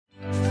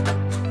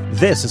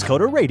This is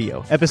Coder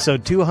Radio,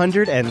 episode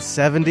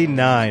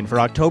 279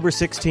 for October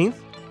 16th,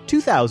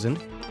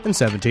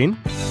 2017.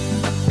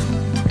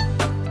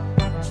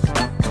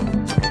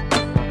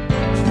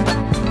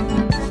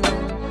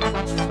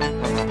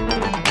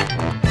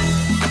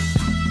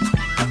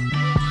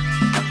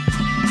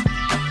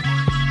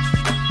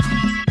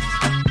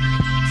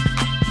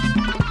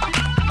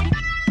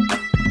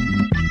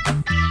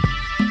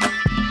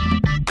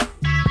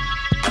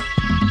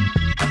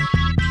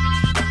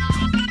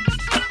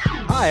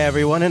 Hi,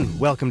 everyone, and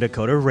welcome to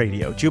Coder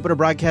Radio, Jupiter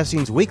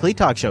Broadcasting's weekly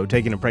talk show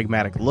taking a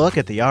pragmatic look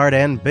at the art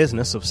and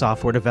business of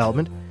software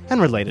development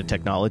and related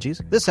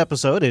technologies. This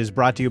episode is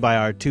brought to you by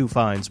our two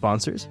fine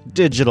sponsors,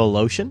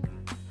 DigitalOcean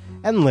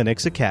and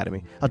Linux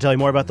Academy. I'll tell you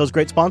more about those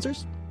great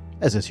sponsors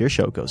as this here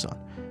show goes on.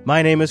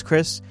 My name is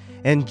Chris,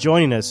 and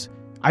joining us,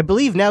 I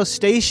believe now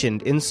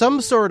stationed in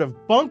some sort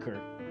of bunker,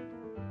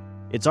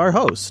 it's our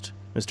host,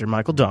 Mr.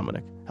 Michael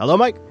Dominic. Hello,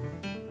 Mike.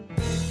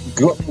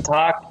 Guten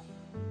Tag,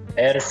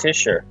 Herr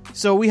Fischer.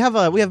 So we have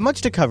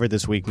much to cover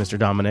this week, Mr.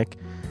 Dominic.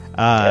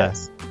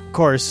 Yes. Of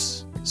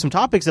course, some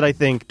topics that I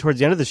think towards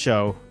the end of the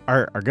show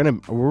I'm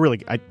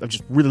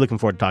just really looking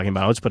forward to talking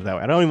about. Let's put it that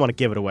way. I don't even want to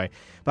give it away,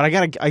 but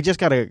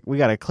we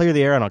gotta clear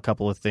the air on a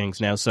couple of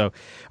things now. So,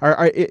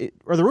 are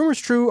the rumors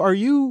true? Are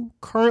you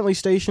currently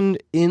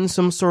stationed in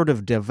some sort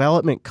of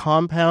development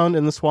compound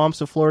in the swamps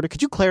of Florida?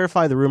 Could you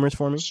clarify the rumors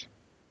for me?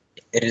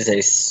 It is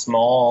a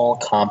small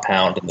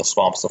compound in the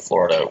swamps of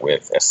Florida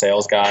with a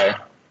sales guy,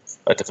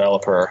 a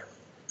developer,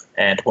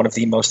 and one of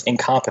the most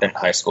incompetent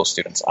high school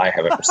students I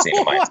have ever seen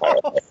in my entire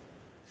life.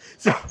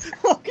 So,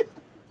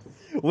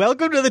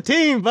 welcome to the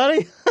team,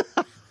 buddy.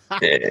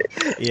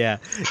 Yeah.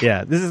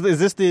 Is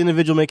this the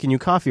individual making you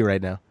coffee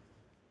right now?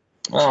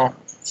 Well,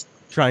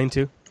 trying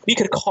to. We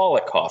could call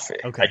it coffee.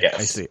 Okay, I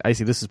guess. I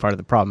see. This is part of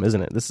the problem,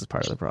 isn't it? This is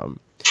part of the problem.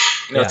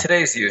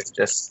 Today's youth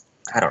just,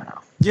 I don't know.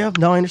 Yeah,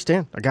 no, I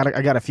understand. I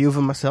got a few of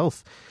them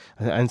myself,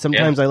 and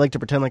sometimes I like to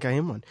pretend like I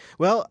am one.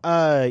 Well,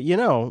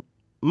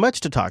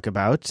 much to talk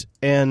about,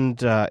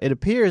 and it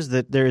appears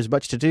that there is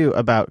much to do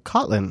about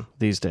Kotlin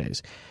these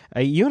days.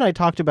 You and I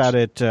talked about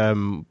it, I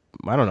don't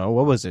know,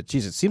 what was it?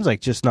 Geez, it seems like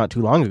just not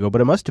too long ago,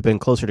 but it must have been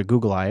closer to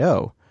Google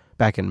I.O.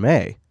 back in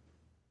May.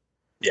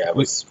 Yeah, it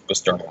was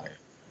during I.O.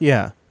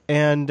 Yeah,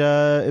 and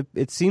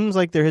it seems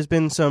like there has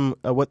been some,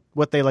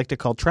 what they like to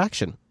call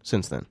traction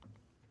since then.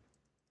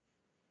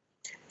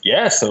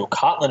 Yeah, so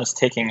Kotlin is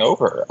taking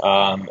over.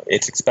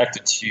 It's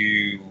expected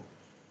to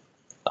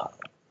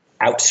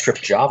outstrip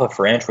Java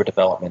for Android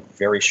development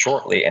very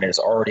shortly, and it is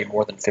already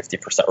more than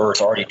 50%, or it's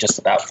already just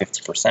about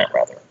 50%,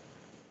 rather.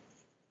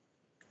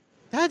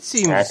 That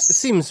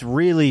seems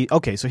really...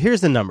 Okay, so here's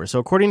the number. So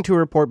according to a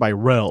report by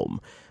Realm,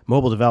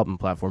 mobile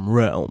development platform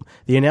Realm,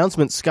 the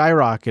announcement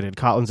skyrocketed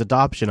Kotlin's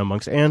adoption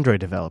amongst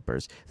Android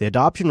developers. The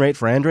adoption rate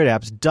for Android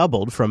apps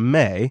doubled from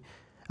May,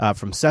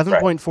 from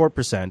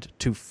 7.4%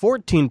 to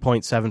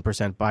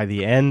 14.7% by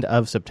the end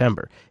of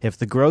September. If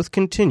the growth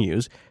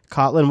continues,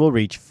 Kotlin will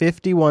reach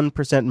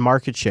 51%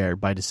 market share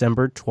by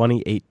December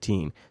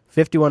 2018.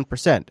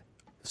 51%.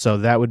 So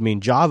that would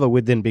mean Java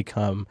would then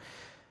become,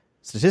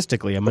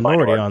 statistically, a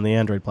minority on the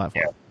Android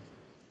platform. Yeah.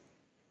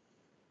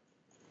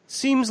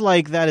 Seems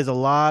like that is a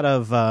lot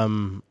of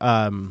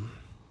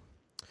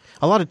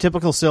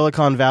typical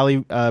Silicon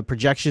Valley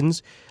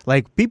projections.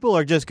 Like, people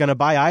are just going to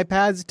buy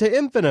iPads to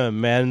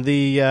infinitum, and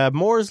the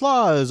Moore's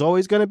Law is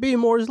always going to be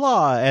Moore's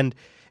Law, and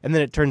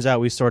then it turns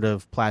out we sort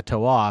of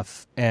plateau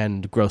off,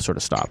 and growth sort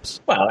of stops.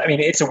 Well, I mean,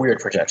 it's a weird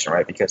projection,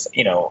 right? Because,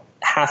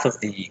 half of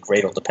the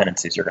Gradle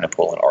dependencies you're going to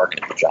pull in are going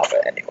to be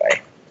Java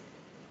anyway.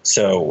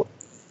 So,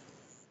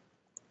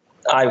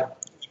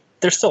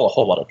 there's still a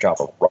whole lot of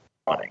Java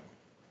running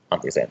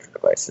on these Android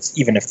devices,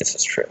 even if this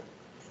is true.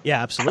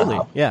 Yeah, absolutely.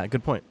 Yeah,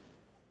 good point.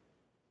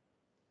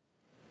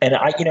 And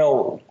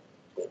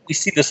we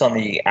see this on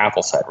the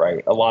Apple side,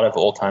 right? A lot of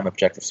old-time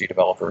Objective-C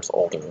developers,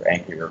 older,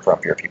 angrier,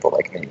 grumpier people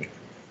like me,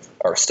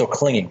 are still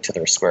clinging to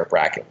their square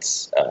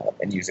brackets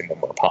and using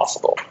them where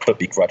possible, but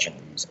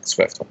begrudgingly using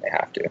Swift when they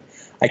have to.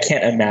 I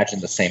can't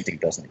imagine the same thing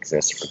doesn't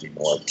exist for the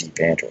more deep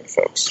Android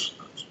folks.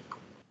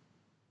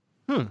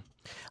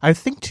 I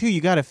think, too,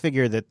 you got to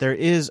figure that there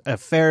is a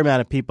fair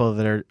amount of people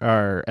that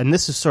are, and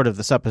this is sort of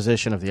the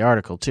supposition of the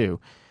article, too,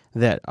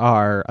 that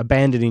are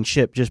abandoning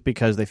ship just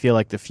because they feel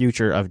like the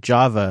future of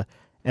Java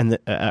and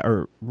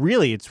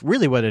it's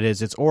really what it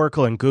is. It's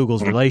Oracle and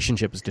Google's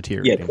relationship is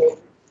deteriorating. Yeah,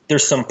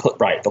 there's some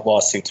the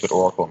lawsuits with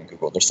Oracle and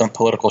Google. There's some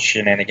political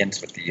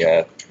shenanigans with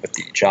the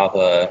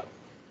Java.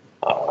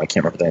 I can't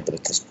remember the name, but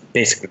it's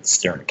basically the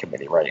steering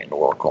committee writing into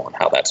Oracle and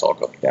how that's all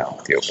going down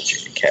with the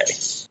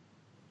OpenJDK.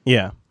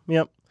 Yeah.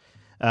 Yep.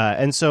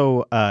 And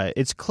so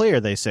it's clear,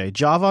 they say,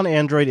 Java on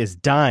Android is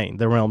dying,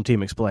 the Realm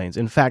team explains.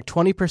 In fact,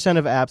 20%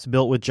 of apps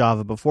built with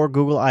Java before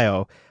Google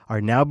I.O. are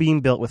now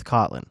being built with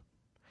Kotlin.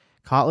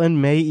 Kotlin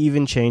may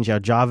even change how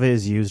Java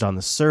is used on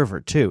the server,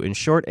 too. In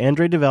short,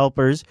 Android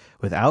developers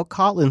without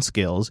Kotlin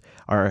skills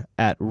are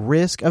at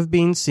risk of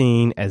being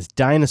seen as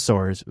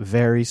dinosaurs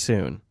very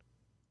soon.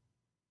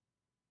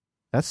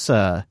 That's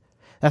not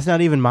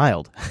even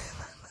mild.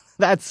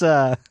 That's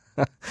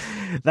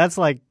That's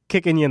like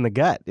kicking you in the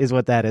gut is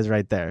what that is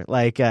right there.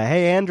 Like,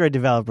 hey, Android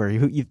developer,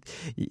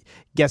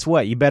 guess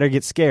what? You better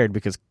get scared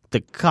because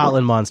the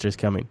Kotlin monster's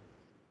coming.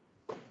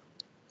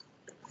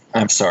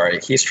 I'm sorry.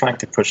 He's trying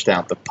to push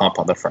down the pump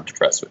on the French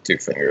press with 2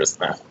 fingers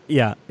now.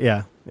 Yeah.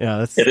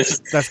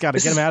 That's got to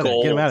get him out of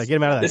there. Get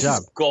him out of that this job.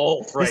 Is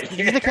gold right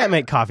here. They can't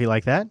make coffee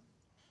like that.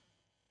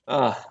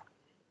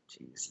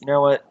 Jeez. You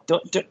know what?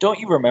 Don't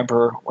you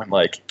remember when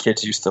like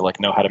kids used to like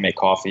know how to make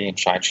coffee and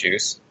shine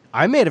shoes?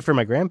 I made it for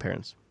my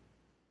grandparents.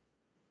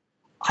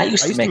 I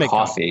used to make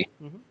coffee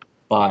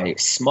by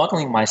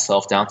smuggling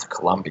myself down to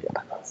Colombia,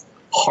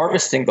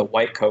 harvesting the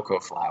white cocoa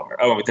flower.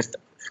 Oh, this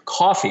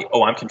coffee.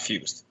 Oh, I'm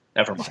confused.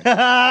 Never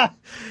mind.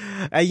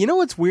 You know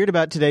what's weird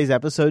about today's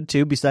episode,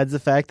 too, besides the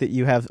fact that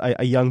you have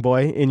a young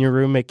boy in your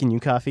room making you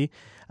coffee?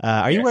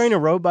 Are you wearing a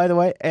robe, by the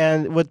way?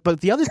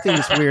 But the other thing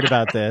that's weird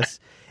about this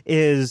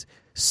is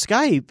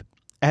Skype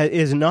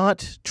is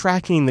not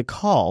tracking the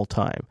call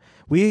time.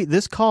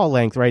 This call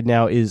length right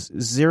now is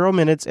 0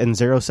 minutes and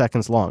 0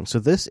 seconds long. So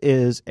this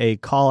is a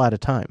call at a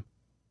time.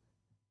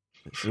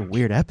 This is a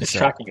weird episode. It's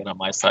tracking it on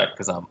my side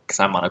because I'm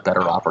on a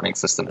better operating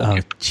system than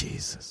you.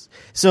 Jesus.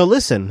 So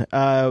listen,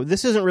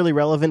 this isn't really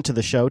relevant to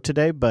the show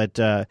today, but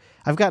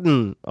I've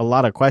gotten a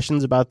lot of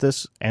questions about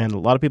this, and a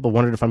lot of people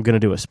wondered if I'm going to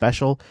do a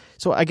special.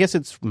 So I guess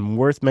it's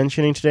worth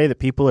mentioning today that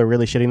people are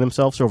really shitting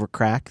themselves over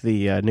Crack,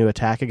 the new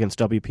attack against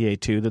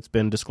WPA2 that's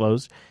been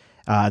disclosed.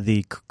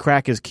 The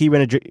Crack is key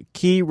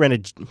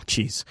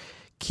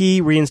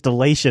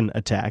reinstallation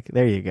attack.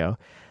 There you go.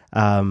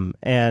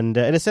 And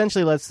it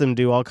essentially lets them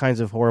do all kinds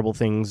of horrible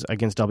things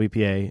against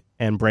WPA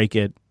and break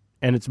it.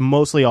 And it's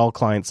mostly all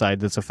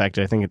client-side that's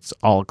affected. I think it's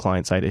all a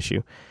client-side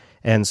issue.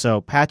 And so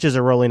patches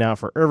are rolling out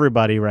for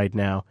everybody right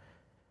now.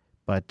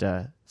 But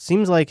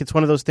seems like it's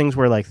one of those things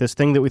where like this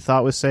thing that we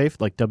thought was safe,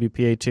 like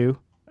WPA2,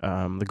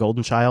 the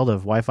golden child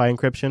of Wi-Fi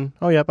encryption.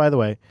 Oh, yeah, by the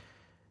way,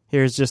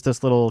 here's just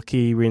this little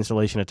key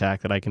reinstallation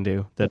attack that I can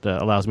do that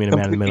allows me to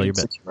man in the middle of your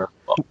bed.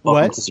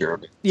 What?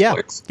 Yeah,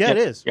 it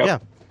is. Yep. Yeah.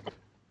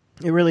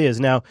 It really is.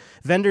 Now,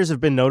 vendors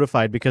have been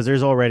notified because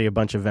there's already a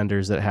bunch of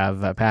vendors that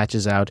have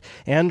patches out.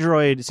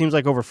 Android, it seems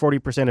like over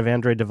 40% of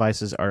Android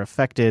devices are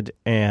affected,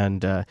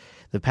 and the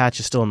patch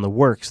is still in the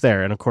works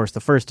there. And, of course,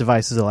 the first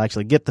devices that will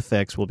actually get the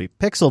fix will be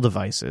Pixel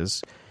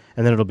devices,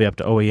 and then it'll be up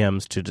to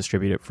OEMs to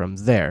distribute it from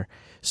there.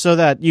 So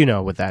that, you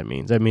know what that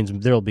means. That means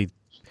there will be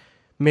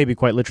maybe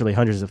quite literally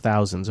hundreds of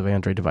thousands of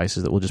Android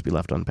devices that will just be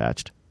left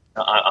unpatched.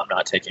 I'm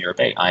not taking your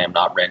bait. I am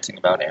not ranting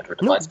about Android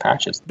device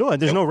patches. No,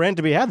 there's no rant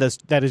to be had.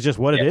 That is just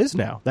what it is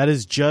now. That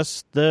is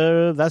just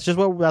that's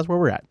where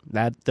we're at.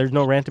 There's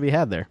no rant to be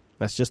had there.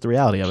 That's just the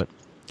reality of it.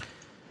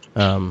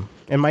 And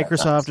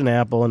Microsoft and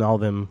Apple and all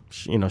them,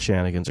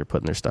 shenanigans are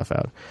putting their stuff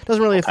out.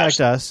 Doesn't really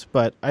affect us,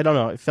 but I don't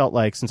know. It felt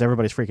like since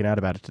everybody's freaking out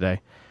about it today,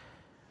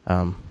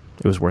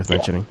 it was worth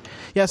mentioning.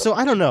 Yeah. So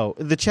I don't know.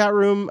 The chat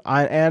room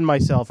and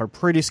myself are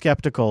pretty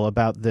skeptical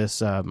about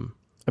this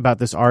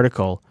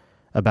article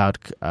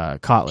about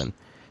Kotlin.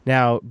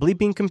 Now,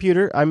 Bleeping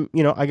Computer,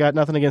 I got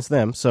nothing against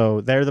them, so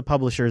they're the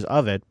publishers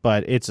of it,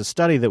 but it's a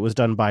study that was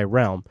done by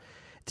Realm.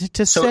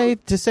 To say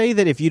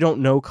that if you don't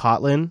know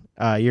Kotlin,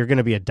 you're going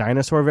to be a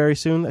dinosaur very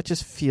soon, that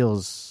just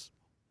feels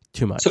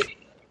too much. So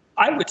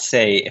I would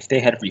say if they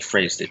had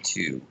rephrased it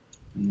to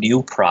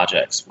new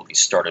projects will be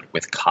started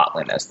with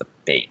Kotlin as the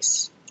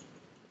base,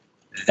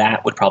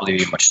 that would probably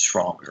be a much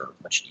stronger,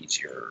 much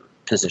easier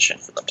position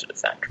for them to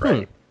defend,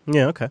 right?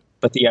 Yeah, okay.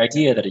 But the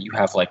idea that you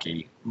have like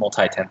a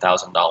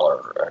 $10,000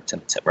 or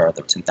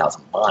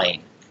 10,000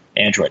 line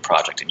Android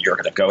project, and you're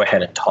going to go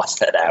ahead and toss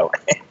that out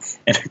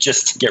and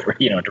just to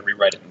to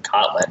rewrite it in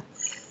Kotlin,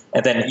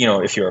 and then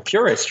if you're a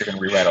purist, you're going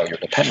to rewrite all your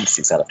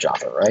dependencies out of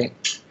Java, right?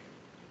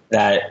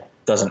 That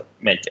doesn't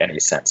make any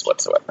sense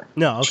whatsoever.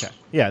 No, okay,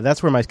 yeah,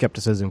 that's where my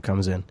skepticism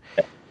comes in.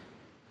 Yeah.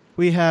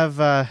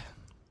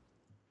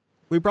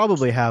 We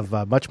probably have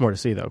much more to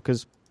see though,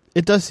 because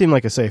it does seem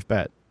like a safe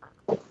bet.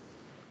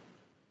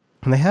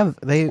 And I'm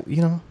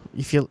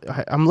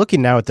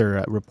looking now at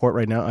their report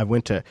right now. I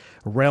went to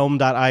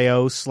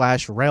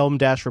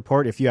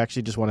realm.io/realm-report if you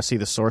actually just want to see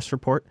the source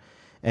report.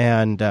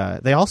 And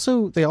they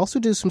also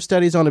do some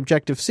studies on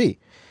Objective-C.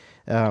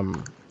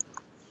 Now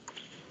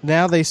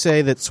they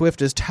say that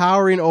Swift is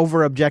towering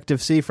over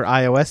Objective-C for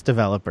iOS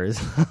developers.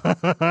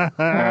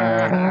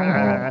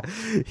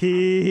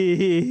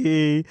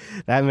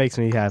 That makes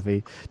me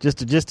happy. Just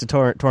to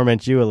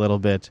torment you a little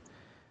bit.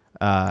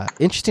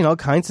 Interesting, all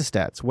kinds of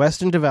stats.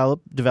 Western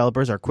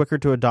developers are quicker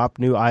to adopt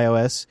new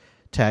iOS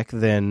tech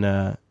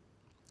than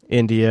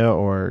India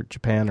or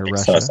Japan or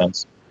Russia.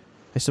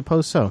 I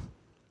suppose so.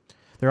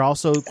 They're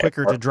also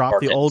quicker to drop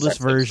the oldest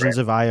versions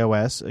of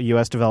iOS.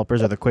 US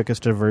developers are the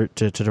quickest to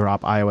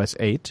drop iOS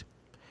 8.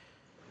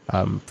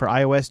 For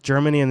iOS,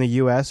 Germany and the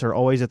US are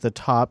always at the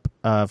top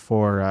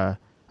for,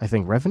 I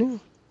think, revenue?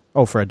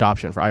 Oh, for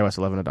adoption, for iOS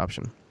 11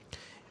 adoption.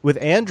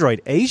 With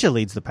Android, Asia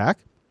leads the pack.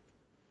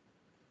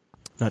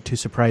 Not too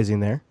surprising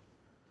there.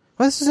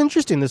 Well, this is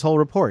interesting, this whole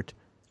report.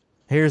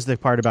 Here's the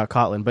part about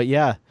Kotlin. But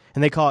yeah,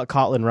 and they call it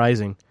Kotlin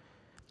Rising.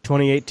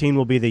 2018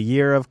 will be the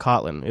year of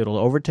Kotlin. It'll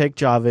overtake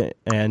Java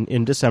and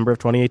in December of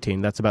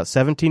 2018. That's about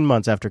 17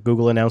 months after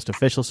Google announced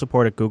official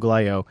support at Google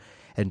I/O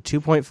and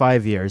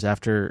 2.5 years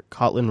after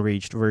Kotlin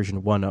reached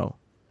version 1.0.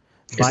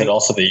 Is it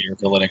also the year of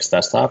the Linux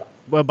desktop?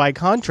 Well, by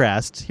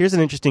contrast, here's an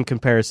interesting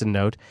comparison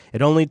note.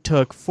 It only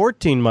took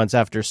 14 months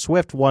after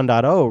Swift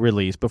 1.0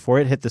 release before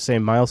it hit the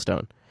same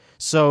milestone.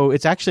 So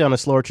it's actually on a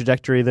slower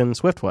trajectory than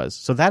Swift was.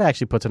 So that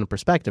actually puts it in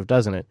perspective,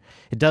 doesn't it?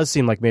 It does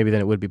seem like maybe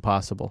then it would be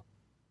possible.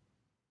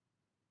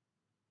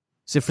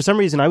 So for some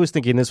reason, I was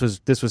thinking this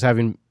was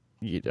having.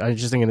 I was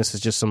just thinking this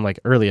is just some like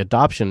early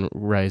adoption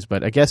rise.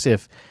 But I guess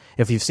if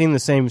you've seen the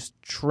same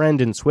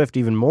trend in Swift,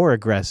 even more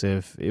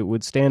aggressive, it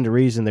would stand to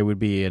reason there would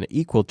be an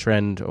equal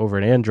trend over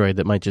in Android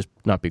that might just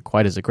not be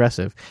quite as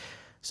aggressive.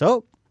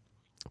 So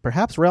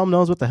perhaps Realm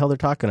knows what the hell they're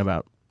talking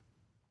about.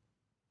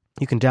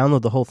 You can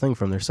download the whole thing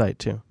from their site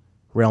too.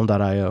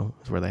 Realm.io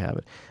is where they have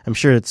it. I'm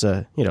sure it's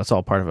it's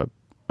all part of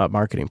a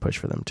marketing push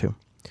for them too.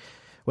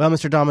 Well,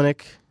 Mr.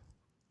 Dominic.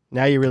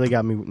 Now you really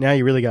got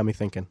me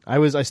thinking. I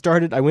went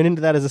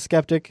into that as a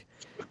skeptic,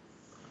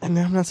 and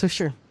now I'm not so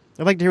sure.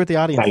 I'd like to hear what the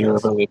audience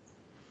thinks.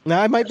 No,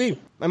 I might be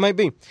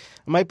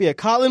a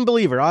Kotlin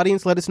believer.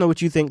 Audience, let us know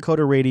what you think.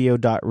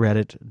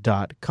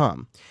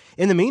 coderradio.reddit.com.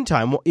 In the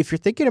meantime, if you're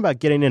thinking about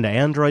getting into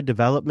Android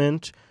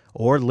development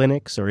or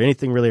Linux or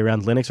anything really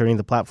around Linux or any of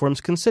the platforms,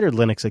 consider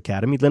Linux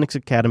Academy,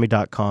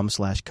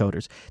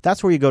 linuxacademy.com/coders.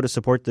 That's where you go to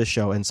support this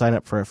show and sign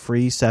up for a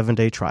free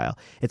 7-day trial.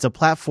 It's a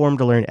platform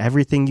to learn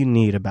everything you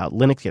need about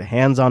Linux, get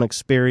hands-on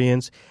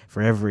experience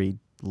for every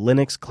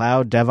Linux,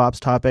 cloud, DevOps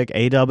topic,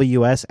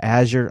 AWS,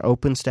 Azure,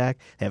 OpenStack.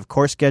 They have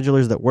course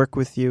schedulers that work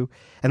with you.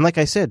 And like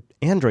I said,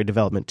 Android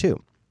development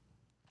too.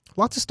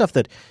 Lots of stuff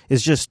that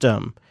is just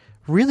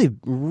really,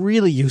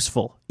 really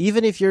useful.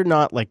 Even if you're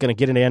not like going to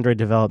get into Android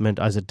development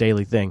as a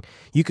daily thing,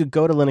 you could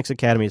go to Linux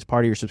Academy as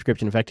part of your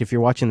subscription. In fact, if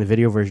you're watching the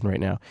video version right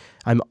now,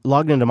 I'm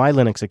logged into my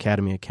Linux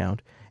Academy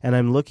account, and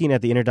I'm looking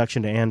at the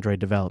Introduction to Android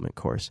Development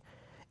course.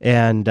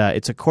 And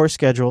it's a course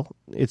schedule.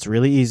 It's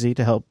really easy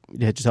to help.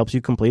 It just helps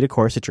you complete a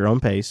course at your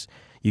own pace.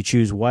 You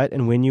choose what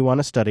and when you want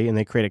to study, and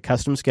they create a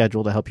custom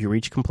schedule to help you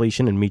reach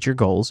completion and meet your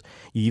goals.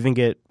 You even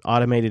get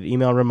automated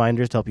email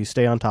reminders to help you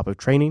stay on top of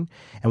training.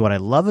 And what I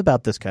love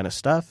about this kind of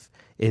stuff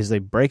is they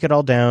break it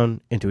all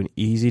down into an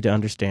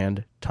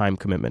easy-to-understand time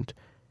commitment.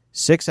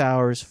 6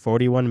 hours,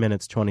 41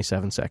 minutes,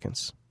 27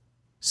 seconds.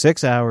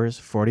 6 hours,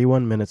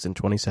 41 minutes, and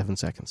 27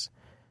 seconds.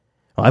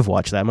 Well, I've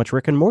watched that much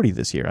Rick and Morty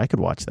this year. I could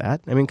watch that.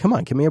 I mean, come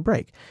on, give me a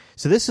break.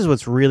 So this is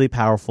what's really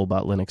powerful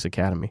about Linux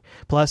Academy.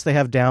 Plus, they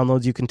have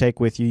downloads you can take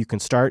with you. You can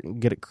start and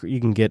get it.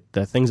 You can get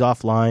the things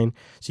offline,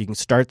 so you can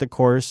start the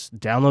course,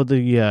 download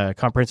the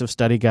comprehensive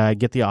study guide,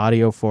 get the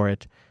audio for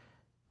it.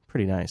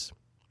 Pretty nice.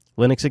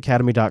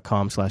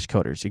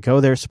 linuxacademy.com/coders. You go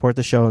there, support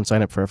the show, and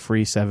sign up for a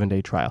free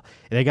 7-day trial.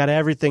 And they got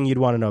everything you'd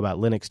want to know about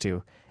Linux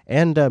too,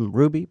 and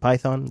Ruby,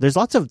 Python. There's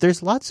lots of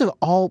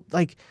all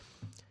like.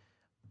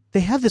 They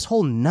have this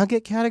whole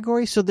nugget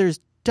category, so there's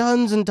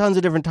tons and tons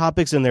of different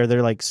topics in there.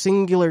 They're like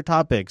singular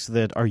topics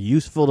that are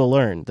useful to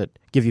learn, that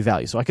give you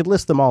value. So I could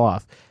list them all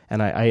off,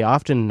 and I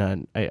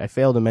often I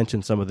fail to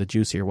mention some of the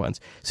juicier ones.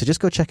 So just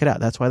go check it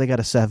out. That's why they got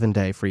a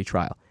 7-day free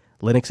trial.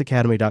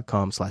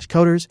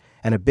 linuxacademy.com/coders,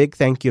 and a big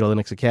thank you to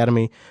Linux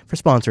Academy for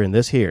sponsoring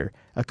this here,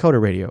 a Coder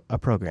Radio, a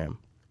program.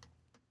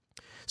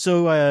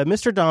 So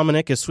Mr.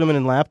 Dominic is swimming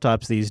in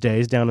laptops these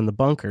days down in the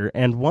bunker,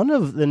 and one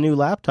of the new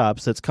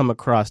laptops that's come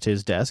across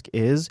his desk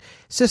is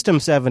System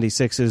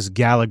 76's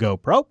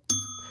Galago Pro.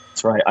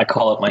 That's right. I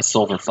call it my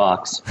silver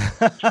fox.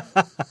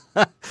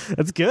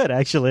 That's good,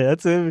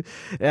 actually.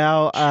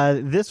 Now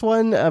this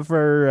one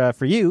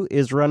for you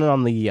is running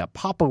on the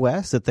Pop!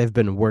 OS that they've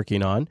been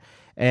working on.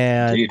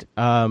 And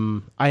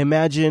I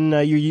imagine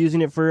you're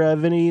using it for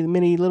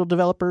many little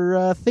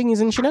developer thingies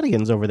and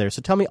shenanigans over there.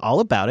 So tell me all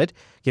about it.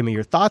 Give me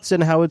your thoughts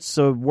and how it's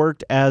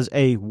worked as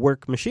a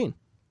work machine.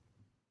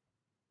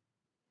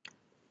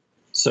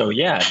 So,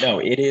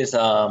 it is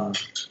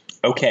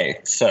okay.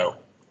 So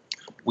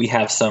we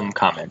have some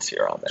comments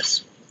here on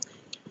this.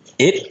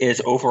 It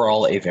is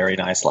overall a very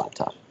nice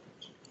laptop.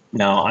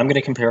 Now, I'm going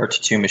to compare it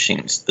to two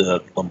machines,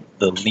 the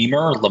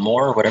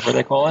Lemur, whatever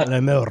they call it.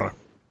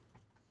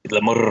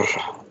 Lemur,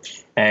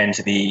 and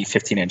the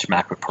 15-inch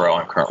MacBook Pro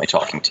I'm currently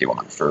talking to you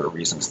on for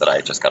reasons that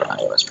I just got an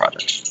iOS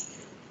project.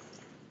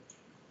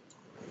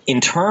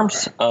 In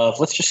terms of,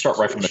 let's just start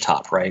right from the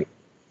top, right?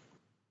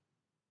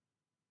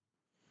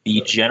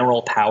 The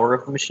general power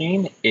of the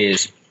machine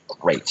is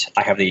great.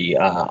 I have the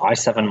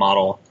i7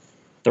 model,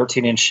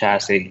 13-inch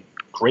chassis,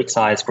 great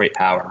size, great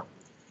power.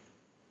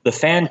 The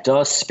fan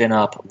does spin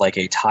up like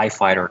a TIE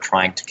fighter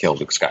trying to kill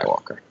Luke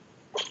Skywalker.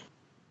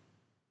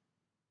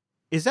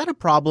 Is that a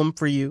problem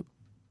for you?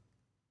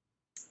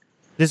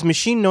 Does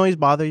machine noise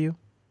bother you?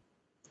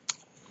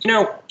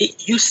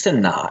 It used to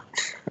not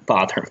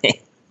bother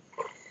me.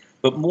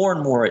 But more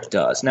and more it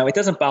does. Now, it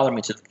doesn't bother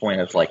me to the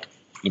point of,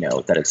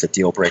 that it's a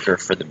deal breaker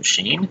for the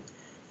machine.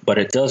 but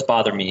it does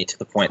bother me to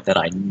the point that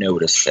I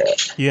notice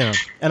it. Yeah,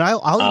 and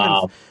I'll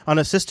even, on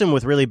a system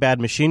with really bad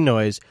machine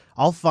noise,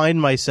 I'll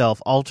find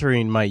myself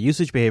altering my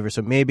usage behavior.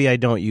 So maybe I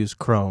don't use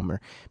Chrome,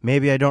 or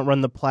maybe I don't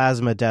run the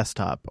Plasma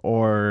desktop,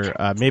 or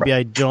maybe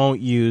I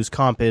don't use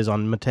Compiz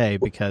on Mate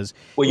because.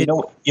 Well, you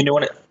know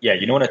when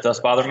it does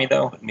bother me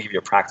though. Let me give you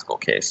a practical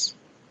case.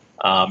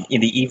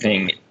 In the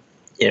evening,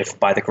 if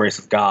by the grace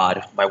of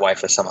God, my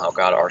wife has somehow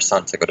got our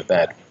son to go to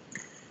bed,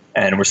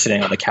 and we're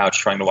sitting on the couch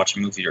trying to watch a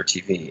movie or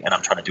TV, and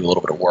I'm trying to do a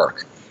little bit of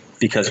work,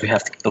 because we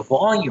have to keep the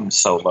volume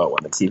so low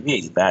on the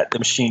TV that the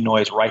machine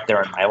noise right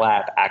there in my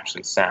lap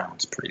actually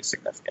sounds pretty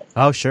significant.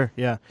 Oh, sure.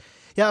 Yeah.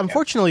 Yeah,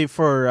 unfortunately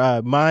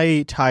for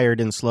my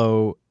tired and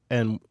slow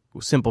and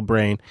simple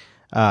brain,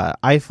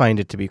 I find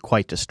it to be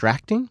quite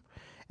distracting.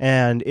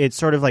 And it's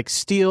sort of like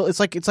it's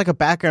like a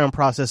background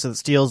process that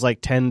steals like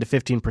 10 to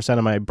 15%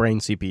 of my brain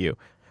CPU,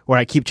 where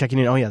I keep checking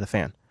in, oh yeah, the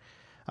fan.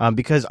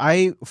 Because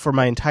I, for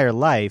my entire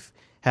life,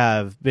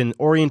 have been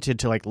oriented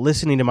to like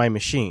listening to my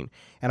machine,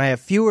 and I have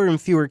fewer and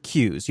fewer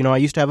cues. You know, I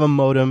used to have a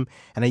modem,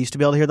 and I used to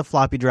be able to hear the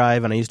floppy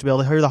drive, and I used to be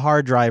able to hear the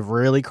hard drive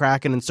really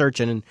cracking and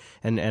searching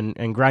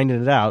and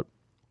grinding it out.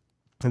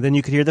 And then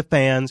you could hear the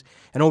fans,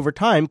 and over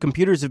time,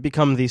 computers have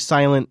become these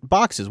silent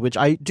boxes, which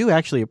I do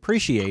actually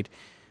appreciate.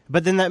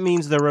 But then that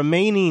means the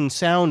remaining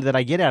sound that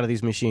I get out of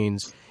these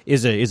machines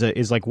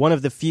is like one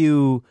of the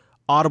few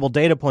audible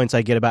data points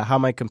I get about how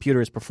my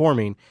computer is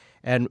performing.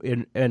 And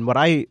what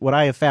I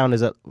have found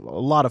is that a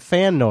lot of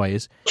fan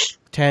noise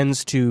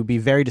tends to be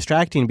very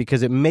distracting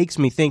because it makes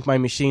me think my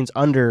machine's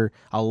under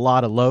a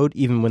lot of load,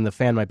 even when the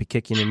fan might be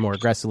kicking in more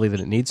aggressively than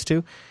it needs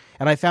to.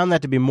 And I found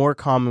that to be more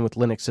common with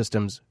Linux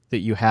systems that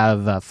you have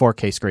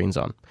 4K screens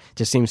on. It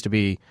just seems to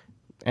be,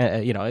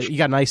 you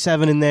got an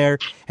i7 in there,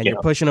 and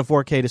you're pushing a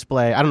 4K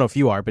display. I don't know if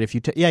you are, but if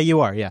you you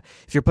are, yeah.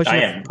 If you're pushing,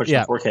 I am pushing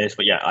 4K,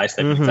 but yeah,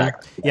 i7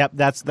 exactly. Yep,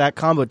 that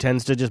combo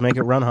tends to just make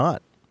it run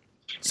hot.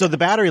 So the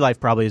battery life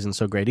probably isn't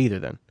so great either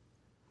then.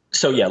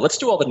 So yeah, let's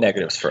do all the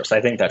negatives first.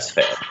 I think that's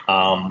fair.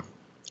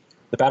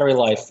 The battery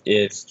life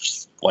is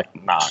just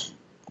like not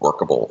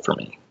workable for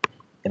me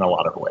in a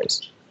lot of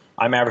ways.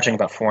 I'm averaging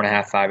about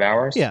 4.5, 5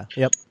 hours. Yeah,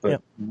 yep.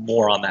 But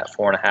more on that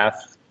 4.5.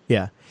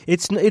 Yeah,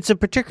 it's a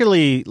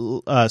particularly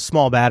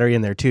small battery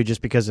in there too,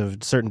 just because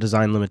of certain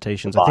design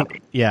limitations. I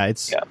think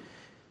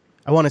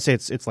I want to say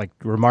it's like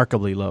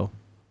remarkably low.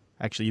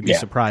 Actually, you'd be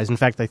surprised. In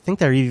fact, I think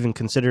they're even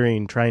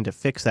considering trying to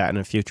fix that in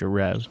a future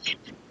rev.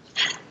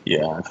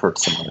 Yeah, I've heard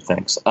similar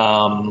things.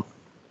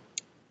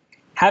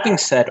 Having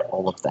said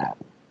all of that,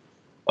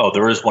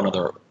 there is one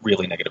other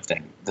really negative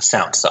thing. The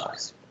sound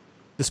sucks.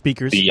 The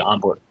speakers? The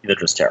onboard, they're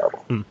just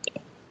terrible. Yeah.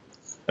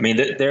 I mean,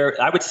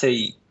 I would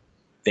say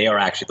they are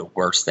actually the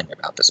worst thing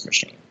about this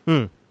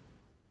machine.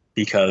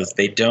 Because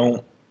they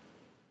don't...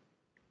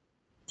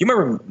 You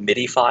remember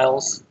MIDI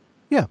files?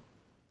 Yeah.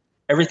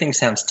 Everything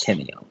sounds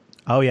tinny on them.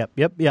 Oh, yeah.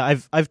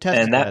 I've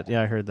tested that.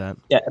 Yeah, I heard that.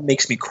 Yeah, it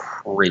makes me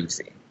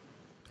crazy.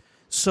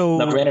 So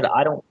now, granted,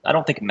 I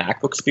don't think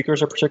MacBook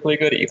speakers are particularly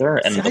good either.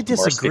 And I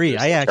disagree.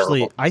 I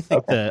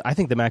think the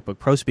MacBook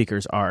Pro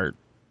speakers are.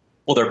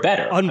 Well, they're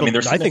better.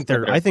 I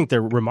think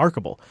they're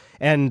remarkable.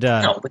 And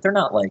no, but they're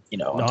not like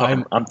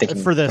I'm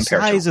thinking for the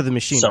size of the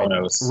machine.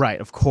 Sonos, right?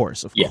 Of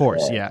course,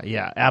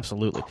 yeah,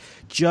 absolutely.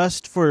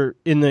 Just for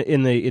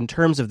in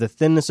terms of the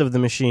thinness of the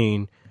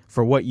machine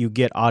for what you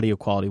get audio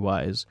quality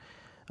wise.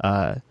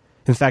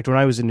 In fact, when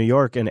I was in New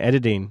York and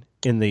editing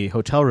in the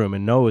hotel room,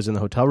 and Noah was in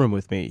the hotel room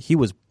with me, he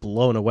was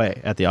blown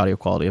away at the audio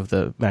quality of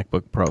the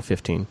MacBook Pro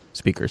 15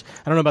 speakers.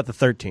 I don't know about the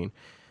 13.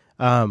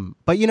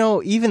 But,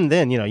 even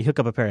then, you hook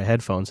up a pair of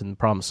headphones and the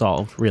problem's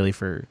solved, really,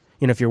 for,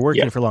 if you're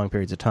working for long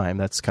periods of time.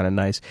 That's kind of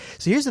nice.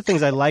 So here's the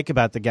things I like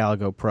about the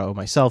Galago Pro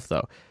myself,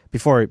 though,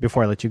 before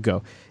I let you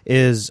go,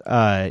 is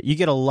you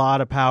get a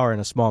lot of power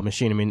in a small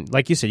machine. I mean,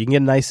 like you said, you can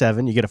get an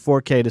i7, you get a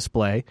 4K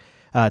display.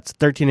 It's a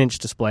 13-inch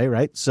display,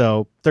 right?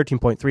 So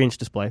 13.3-inch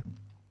display.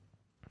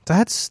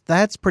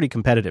 That's pretty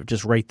competitive,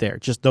 just right there,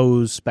 just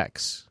those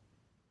specs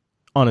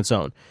on its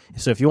own.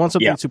 So if you want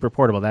something super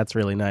portable, that's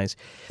really nice.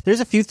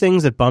 There's a few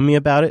things that bum me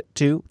about it,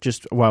 too,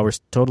 just while we're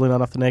totally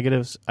not off the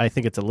negatives. I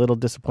think it's a little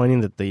disappointing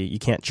that you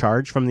can't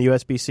charge from the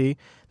USB-C.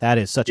 That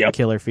is such a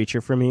killer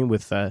feature for me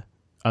with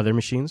other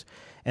machines.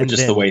 And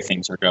just the way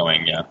things are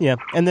going, Yeah,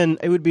 and then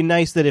it would be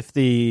nice that if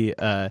the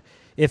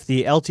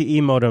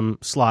LTE modem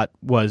slot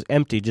was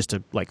empty, just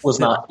to was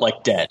not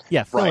like dead.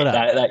 Yeah, fill it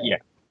up.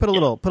 Put a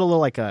little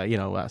like a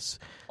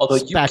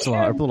spatula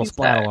or a little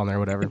splattle on there, or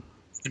whatever. You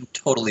can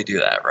totally do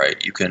that,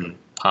 right? You can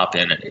pop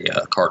in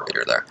a card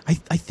reader there. I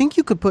think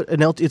you could put an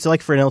LTE. It's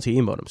like for an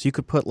LTE modem, so you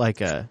could put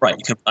like a right.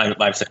 You can.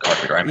 I've said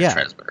card reader. I'm a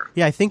transmitter.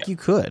 Yeah, I think you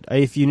could.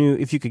 If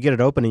you could get it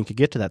open and you could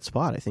get to that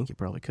spot, I think you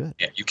probably could.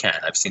 Yeah, you can.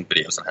 I've seen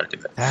videos on how to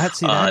do it.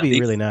 That'd be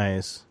really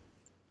nice.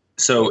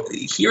 So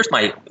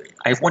I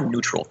have one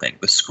neutral thing.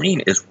 The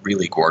screen is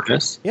really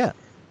gorgeous. Yeah.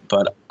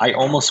 But I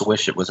almost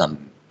wish it was a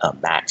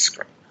matte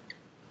screen.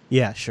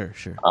 Yeah, sure.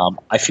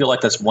 I feel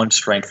like that's one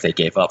strength they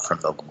gave up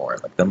from the Lemur.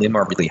 Like the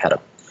Lemur really had a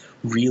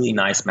really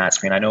nice matte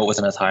screen. I know it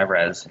wasn't as high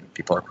res, and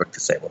people are quick to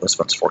say, well, this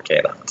one's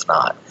 4K, that one's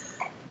not.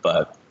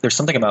 But there's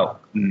something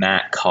about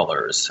matte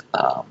colors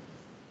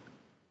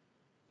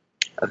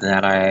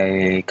that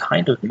I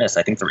kind of miss.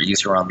 I think they're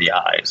easier on the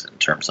eyes in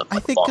terms of I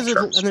like think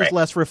because there's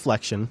less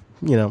reflection.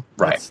 You know,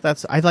 Right.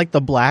 That's I like the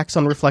blacks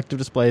on reflective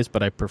displays,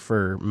 but I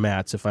prefer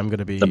mattes if I'm going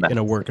to be The matte. in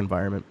a work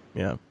environment.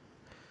 Yeah,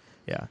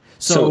 yeah.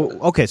 So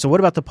okay, so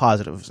what about the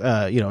positives?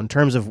 In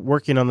terms of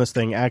working on this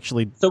thing,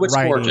 actually, So it's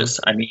writing, gorgeous.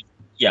 I mean,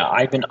 yeah,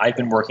 I've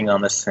been working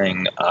on this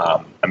thing.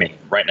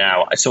 Right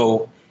now,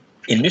 so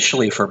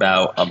initially for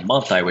about a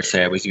month, I would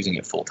say I was using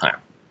it full time,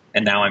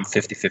 and now I'm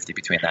 50-50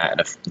 between that and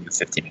a new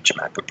 15-inch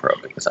MacBook Pro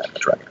because I have a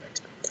Dragon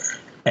Knight.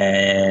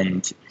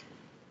 And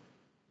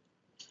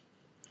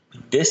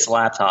this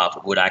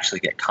laptop would actually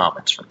get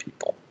comments from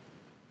people.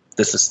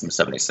 The System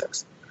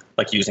 76,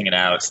 like using it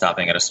out,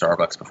 stopping at a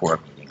Starbucks before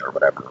a meeting or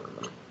whatever.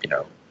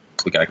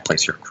 We got a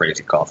place here,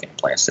 Crazy Coffee in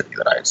Plant City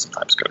that I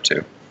sometimes go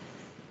to.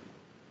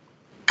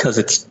 Because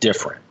it's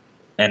different,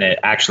 and it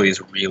actually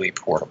is really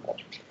portable.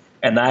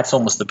 And that's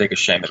almost the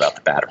biggest shame about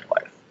the battery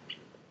life,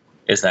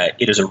 is that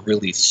it is a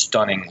really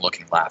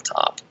stunning-looking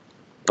laptop,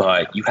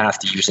 but you have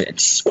to use it in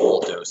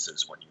small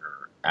doses when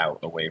you're out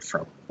away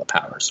from the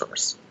power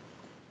source.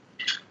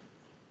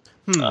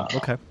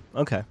 Okay.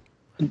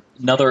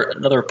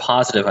 Another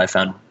positive I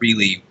found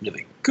really,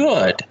 really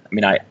good, I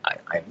mean, I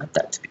meant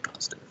that to be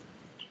positive,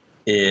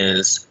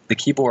 is the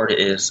keyboard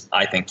is,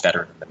 I think,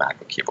 better than the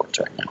MacBook keyboards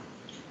right now.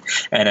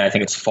 And I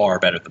think it's far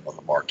better than the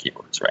Lamar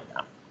keyboards right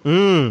now.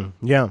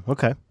 Yeah,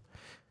 okay.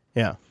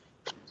 Yeah.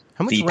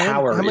 How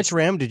much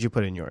RAM did you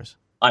put in yours?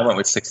 I went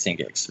with 16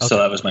 gigs. Okay. So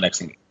that was my next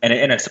thing. And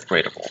it's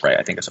upgradable, right?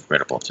 I think it's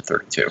upgradable up to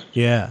 32.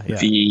 Yeah.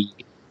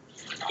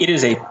 It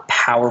is a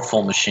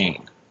powerful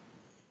machine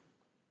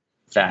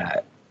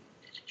that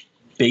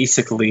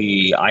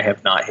basically I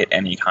have not hit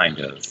any kind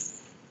of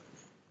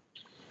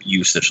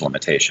usage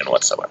limitation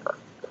whatsoever.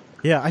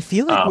 Yeah, I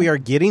feel like we are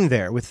getting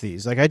there with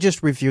these. Like, I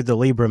just reviewed the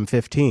Librem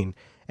 15,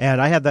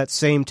 and I had that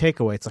same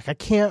takeaway. It's like, I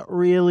can't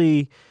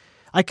really...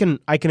 I can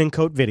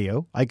encode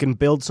video. I can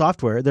build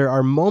software. There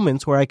are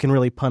moments where I can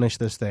really punish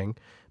this thing.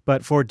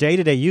 But for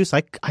day-to-day use,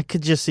 I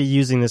could just see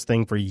using this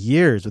thing for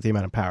years with the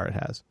amount of power it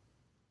has.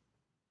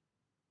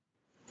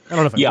 I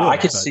don't know if I would,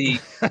 could see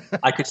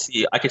I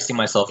could see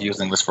myself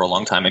using this for a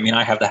long time. I mean,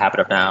 I have the habit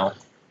of now,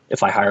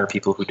 if I hire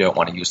people who don't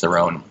want to use their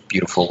own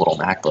beautiful little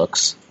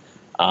MacBooks,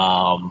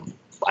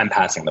 I'm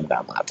passing them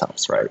down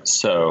laptops, right?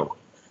 So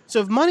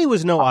if money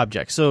was no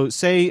object, so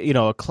say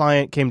a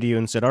client came to you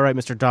and said, "All right,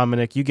 Mr.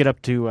 Dominic, you get up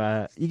to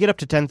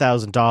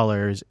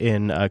 $10,000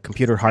 in a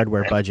computer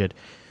hardware budget.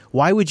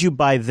 Why would you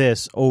buy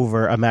this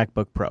over a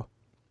MacBook Pro?"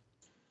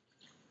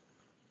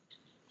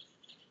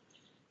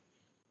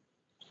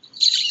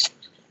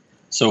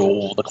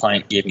 So the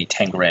client gave me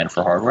 $10,000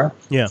 for hardware.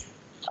 Yeah,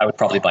 I would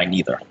probably buy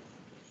neither.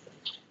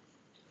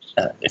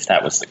 If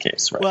that was the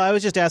case, right? Well, I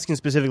was just asking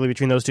specifically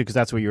between those two because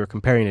that's what you were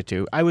comparing it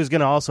to. I was going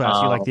to also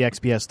ask you like the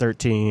XPS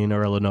 13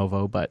 or a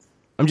Lenovo, but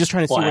I'm just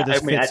trying to see where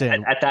this fits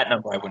in. At that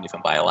number, I wouldn't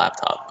even buy a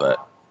laptop.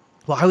 But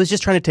I was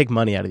just trying to take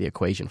money out of the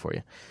equation for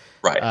you.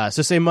 Right.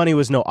 So say money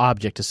was no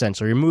object,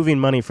 essentially. You're moving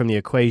money from the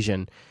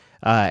equation,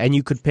 and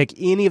you could pick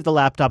any of the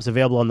laptops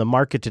available on the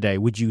market today.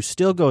 Would you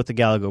still go with the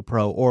Galago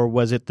Pro, or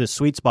was it the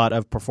sweet spot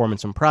of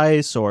performance and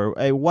price, or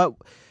what?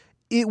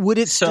 Would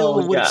it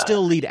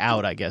still lead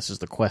out, I guess, is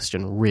the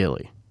question,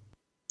 really.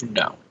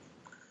 No.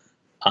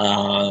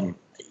 And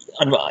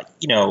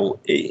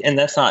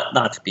that's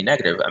not to be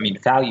negative. I mean,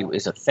 value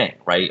is a thing,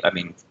 right? I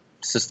mean,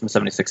 System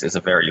 76 is a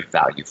very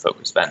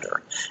value-focused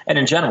vendor. And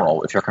in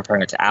general, if you're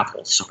comparing it to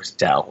Apple, so is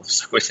Dell,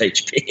 so is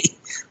HP,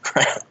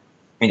 right? I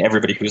mean,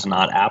 everybody who's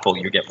not Apple,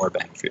 you get more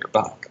bang for your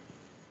buck.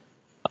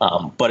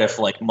 But if,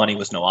 like, money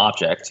was no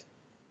object,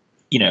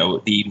 the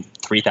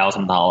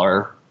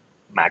 $3,000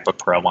 MacBook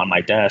Pro on my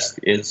desk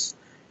is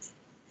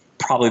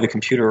probably the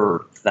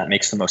computer that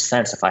makes the most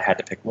sense if I had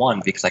to pick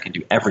one, because I can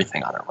do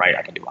everything on it, right?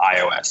 I can do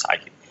iOS.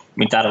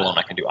 That alone,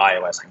 I can do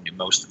iOS. I can do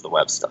most of the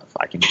web stuff.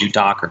 I can do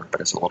Docker,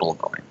 but it's a little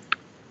annoying.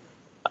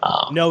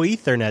 No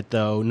Ethernet,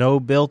 though.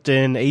 No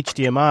built-in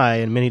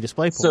HDMI and mini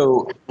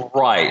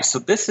DisplayPort. So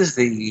this is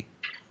the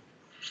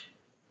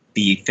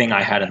thing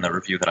I had in the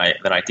review that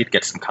I did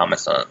get some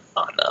comments on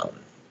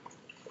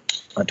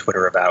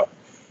Twitter about.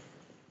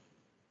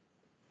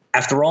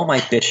 After all my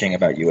bitching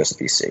about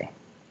USB-C,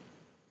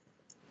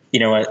 you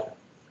know what?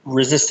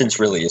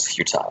 Resistance really is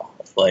futile.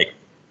 Like,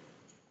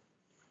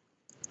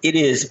 it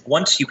is,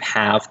 once you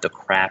have the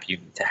crap you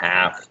need to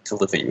have to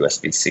live a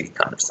USB-C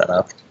kind of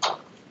setup,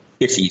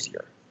 it's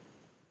easier.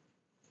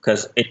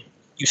 Because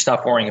you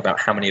stop worrying about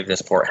how many of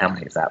this port, how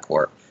many of that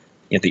port.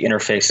 The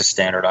interface is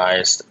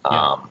standardized.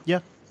 Yeah.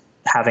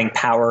 Having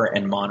power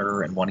and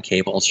monitor in one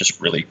cable is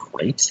just really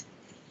great.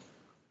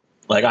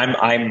 Like,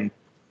 I'm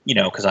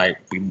because I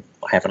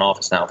have an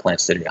office now in Plant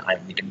City. I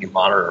need a new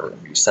monitor, a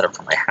new setup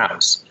for my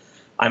house.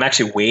 I'm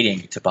actually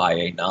waiting to buy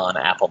a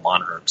non-Apple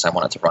monitor because I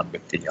want it to run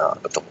with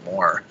the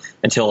Lamar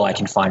until I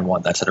can find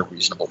one that's at a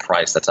reasonable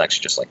price that's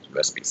actually just like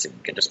USB-C.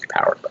 It can just be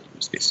powered by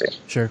USB-C.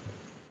 Sure.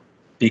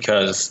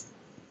 Because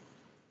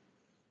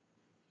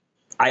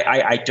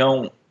I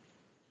don't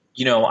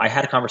I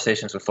had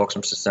conversations with folks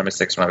from Systemic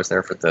 6 when I was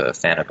there for the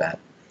fan event.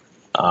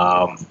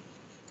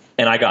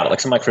 And I got it. Like,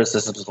 some of my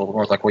criticisms was a little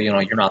more like, well,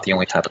 you're not the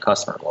only type of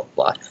customer, blah,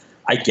 blah, blah.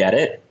 I get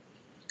it.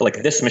 But,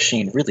 like, this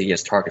machine really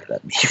is targeted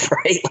at me,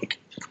 right? Like,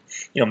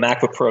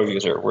 MacBook Pro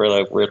user,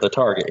 we're the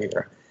target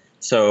here.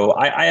 So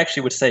I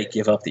actually would say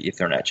give up the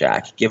Ethernet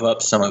jack, give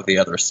up some of the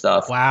other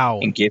stuff. Wow.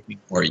 And give me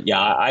more. Yeah,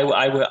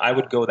 I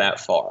would go that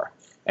far.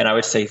 And I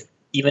would say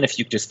even if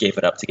you just gave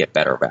it up to get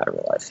better battery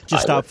life.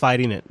 Just stop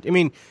fighting it. I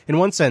mean, in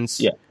one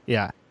sense,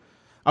 yeah.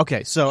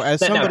 Okay, so as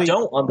somebody... Now,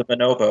 don't on the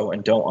Lenovo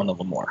and don't on the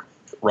Lemur,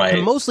 right?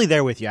 I'm mostly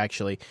there with you,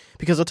 actually,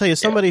 because I'll tell you,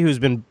 somebody who's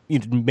been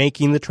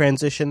making the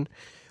transition,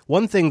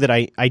 one thing that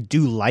I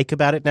do like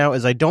about it now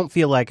is I don't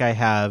feel like I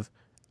have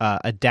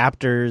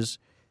adapters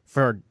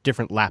for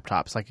different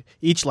laptops. Like,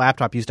 each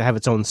laptop used to have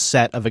its own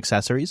set of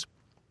accessories.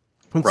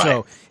 And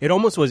so it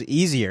almost was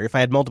easier if I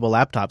had multiple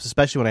laptops,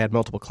 especially when I had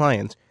multiple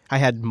clients. I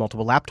had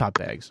multiple laptop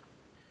bags.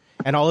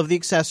 And all of the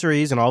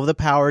accessories and all of the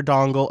power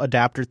dongle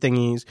adapter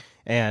thingies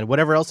and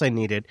whatever else I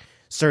needed,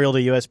 serial to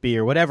USB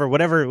or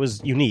whatever it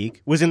was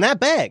unique, was in that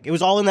bag. It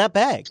was all in that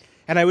bag.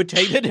 And I would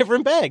take the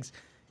different bags.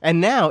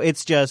 And now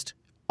it's just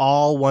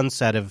all one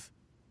set of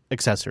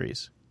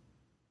accessories.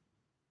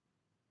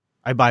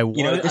 I buy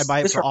I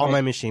buy it for all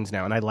my machines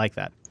now, and I like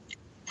that.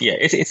 Yeah,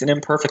 it's an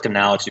imperfect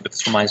analogy, but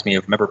this reminds me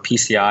of, remember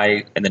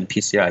PCI and then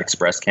PCI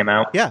Express came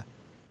out? Yeah.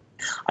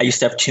 I used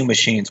to have two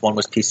machines. One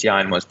was PCI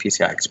and one was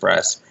PCI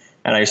Express.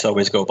 And I used to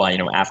always go buy,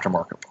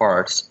 aftermarket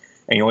parts.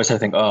 And you always have to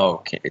think,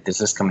 okay, does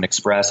this come in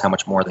Express? How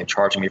much more are they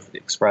charging me for the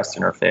Express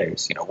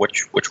interface?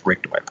 Which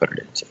rig do I put it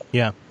into?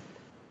 Yeah.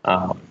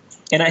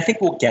 And I think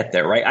we'll get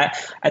there, right?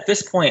 At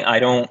this point, I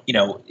don't,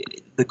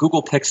 the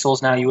Google Pixel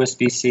is now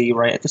USB-C,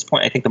 right? At this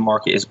point, I think the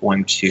market is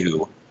going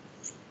to,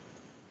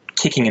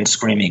 kicking and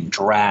screaming,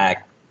 drag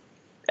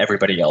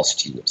everybody else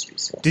to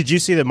USB-C. Did you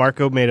see that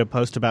Marco made a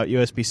post about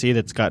USB-C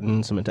that's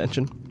gotten some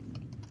attention?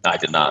 I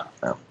did not,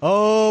 no.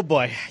 Oh,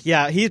 boy.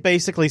 Yeah, he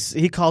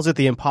calls it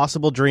the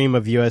impossible dream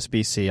of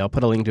USB-C. I'll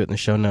put a link to it in the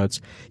show notes.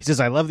 He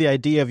says, I love the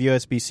idea of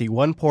USB-C,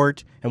 one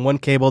port and one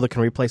cable that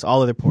can replace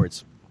all other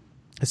ports.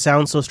 It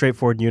sounds so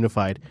straightforward and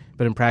unified,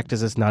 but in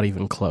practice it's not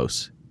even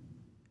close.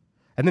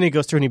 And then he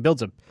goes through and he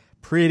builds a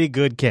pretty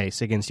good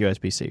case against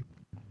USB-C.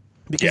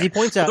 Because he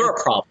points out... There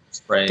are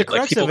problems, right? The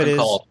crux of it is...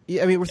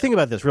 we're thinking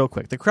about this real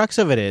quick. The crux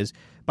of it is,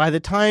 by the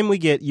time we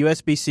get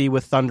USB-C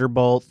with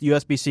Thunderbolt,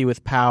 USB-C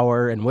with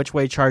power, and which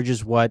way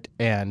charges what,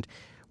 and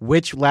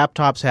which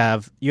laptops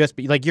have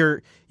USB... Like,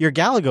 your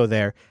Galago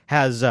there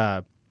has,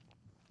 I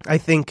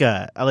think,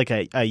 like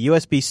a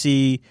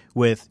USB-C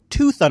with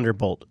two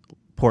Thunderbolt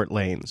port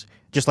lanes,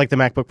 just like the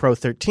MacBook Pro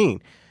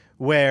 13,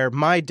 where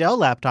my Dell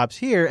laptops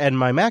here and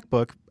my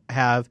MacBook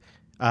have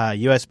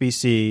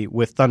USB-C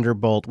with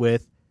Thunderbolt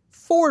with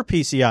 4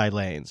 PCI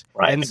lanes.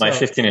 Right, and my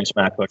 15-inch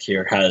MacBook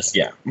here has,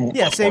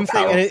 same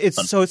thing. And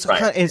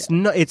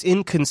it's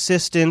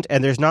inconsistent,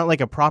 and there's not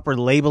like a proper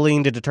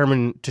labeling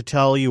to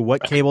tell you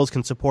what cables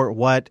can support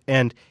what.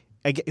 And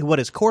what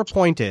his core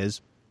point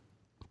is,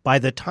 by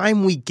the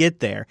time we get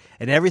there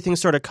and everything's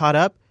sort of caught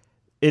up,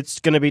 it's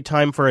going to be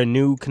time for a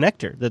new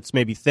connector that's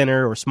maybe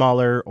thinner or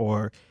smaller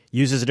or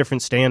uses a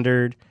different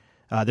standard.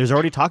 There's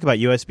already talk about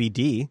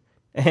USB-D.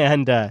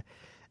 And,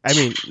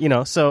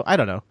 so I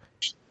don't know.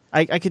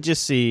 I could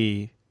just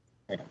see...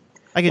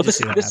 This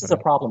is a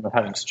problem of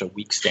having such a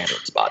weak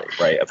standards body,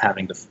 right? Of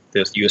having this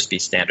USB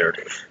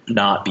standard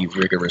not be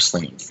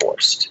rigorously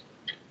enforced.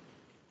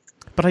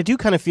 But I do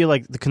kind of feel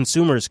like the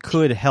consumers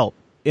could help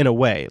in a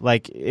way.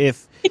 Like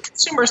if...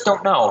 Consumers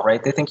don't know,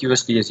 right? They think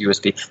USB is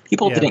USB.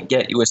 People didn't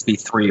get USB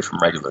 3 from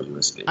regular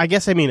USB. I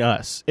guess I mean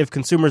us. If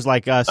consumers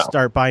like us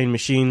start buying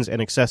machines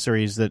and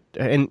accessories that...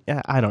 And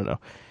I don't know.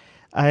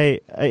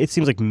 It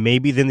seems like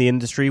maybe then the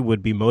industry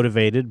would be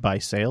motivated by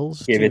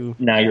sales.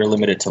 Now you're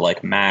limited to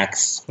like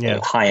Macs,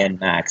 high-end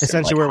Macs.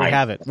 Essentially where we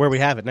have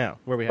it now.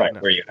 Where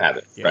you have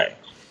it, right.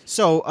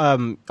 So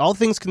all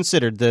things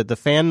considered, the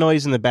fan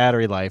noise and the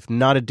battery life,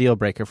 not a deal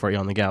breaker for you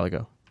on the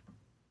Galago.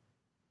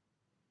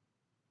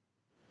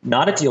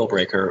 Not a deal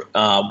breaker.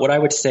 What I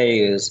would say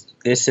is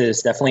this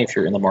is definitely, if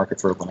you're in the market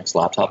for a Linux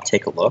laptop,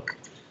 take a look.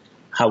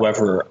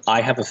 However,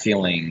 I have a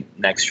feeling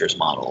next year's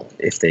model,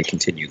 if they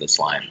continue this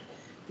line,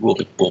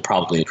 will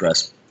probably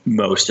address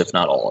most, if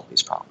not all, of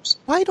these problems.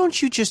 Why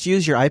don't you just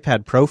use your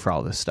iPad Pro for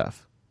all this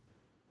stuff?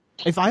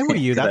 If I were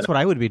you, that's what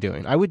I would be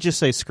doing. I would just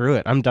say, screw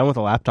it. I'm done with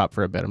a laptop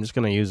for a bit. I'm just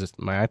going to use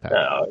my iPad.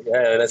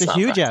 That's it's a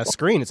huge-ass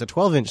screen. It's a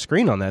 12-inch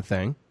screen on that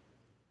thing.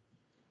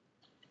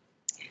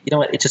 You know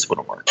what? It just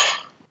wouldn't work.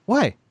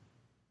 Why?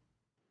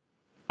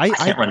 I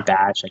can't run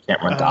Bash. I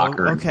can't run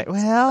Docker. Okay.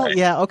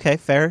 Well, okay,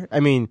 fair. I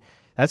mean,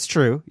 that's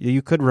true.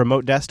 You could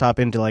remote desktop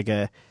into like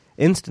a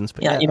instance.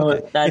 But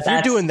if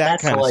you're doing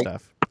that kind of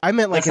stuff. I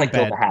meant like in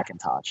bed. Build a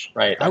Hackintosh,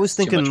 right? I was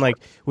thinking like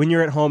when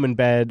you're at home in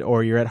bed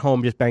or you're at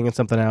home just banging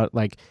something out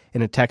like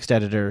in a text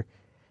editor.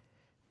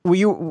 When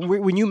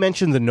you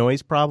mentioned the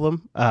noise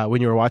problem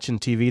when you were watching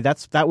TV,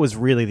 that was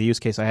really the use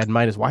case I had in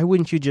mind is why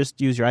wouldn't you just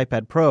use your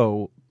iPad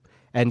Pro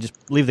and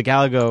just leave the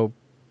Galago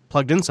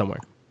plugged in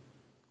somewhere?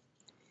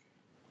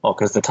 Well,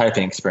 because the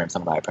typing experience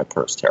on an iPad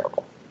Pro is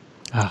terrible,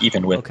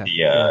 even with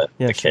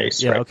the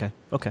case. Yeah, right?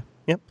 okay.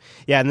 Yep.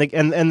 Yeah, and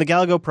the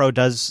Galago Pro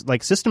does,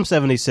 like, System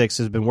 76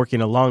 has been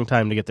working a long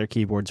time to get their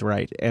keyboards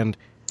right, and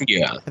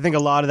yeah, I think a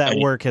lot of that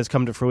work has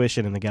come to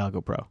fruition in the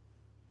Galago Pro.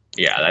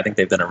 Yeah, I think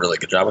they've done a really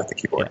good job with the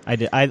keyboard. Yeah, I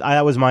did.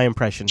 That was my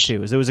impression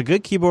too. It was a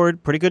good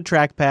keyboard, pretty good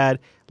trackpad,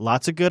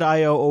 lots of good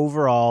I/O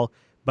overall,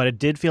 but it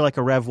did feel like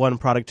a Rev 1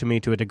 product to me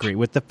to a degree,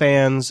 with the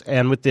fans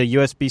and with the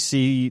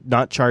USB-C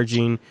not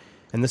charging,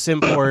 and the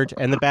SIM port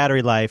and the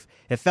battery life.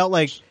 It felt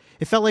like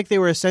they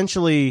were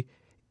essentially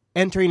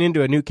entering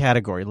into a new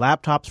category,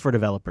 laptops for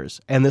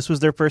developers, and this was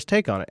their first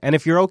take on it. And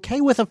if you're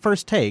okay with a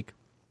first take,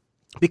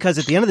 because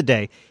at the end of the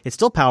day, it's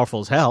still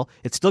powerful as hell.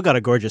 It's still got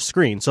a gorgeous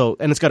screen,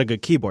 and it's got a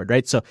good keyboard,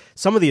 right? So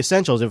some of the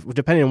essentials,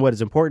 depending on what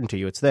is important to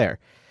you, it's there.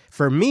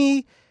 For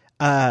me,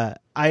 for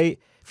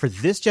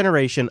this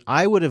generation,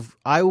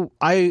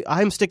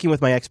 I'm sticking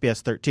with my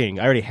XPS 13.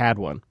 I already had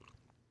one,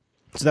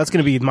 so that's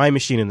going to be my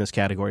machine in this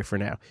category for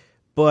now.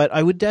 But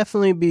I would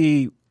definitely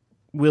be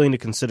willing to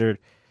consider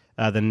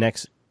the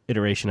next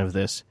iteration of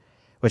this,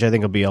 which I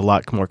think will be a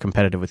lot more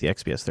competitive with the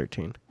XPS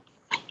 13.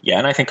 Yeah,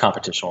 and I think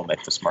competition will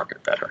make this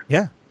market better.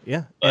 Yeah.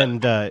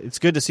 And it's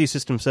good to see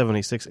System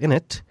 76 in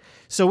it.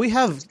 So we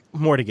have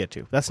more to get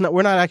to.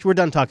 We're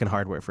done talking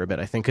hardware for a bit,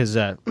 I think, because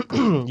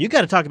you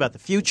got to talk about the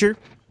future.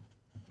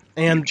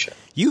 And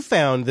you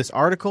found this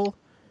article,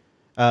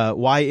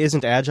 Why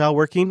Isn't Agile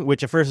Working?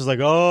 Which at first is like,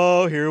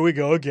 oh, here we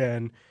go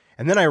again.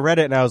 And then I read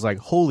it and I was like,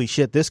 holy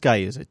shit, this guy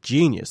is a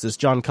genius. This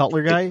John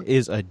Cutler guy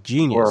is a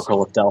genius.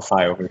 Oracle of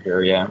Delphi over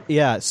here, yeah.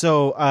 Yeah,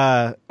 so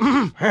I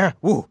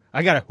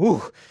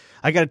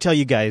gotta tell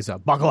you guys,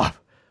 buckle up.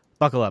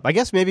 I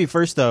guess maybe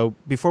first, though,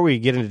 before we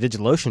get into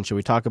DigitalOcean, should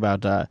we talk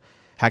about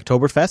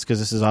Hacktoberfest? Because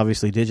this is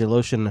obviously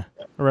DigitalOcean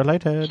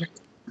related.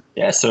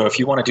 Yeah, so if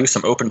you want to do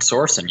some open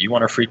source and you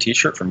want a free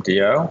t-shirt from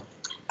DO,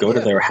 go to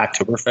their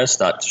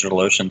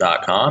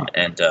hacktoberfest.digitalocean.com,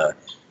 and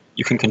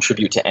you can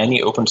contribute to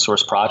any open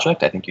source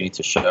project. I think you need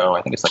to show,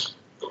 I think it's like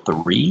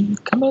 3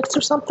 commits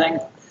or something,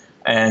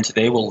 and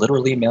they will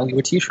literally mail you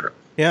a t-shirt.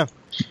 Yeah.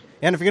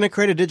 And if you're going to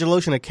create a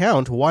DigitalOcean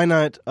account, why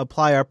not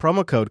apply our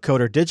promo code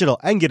CODERDIGITAL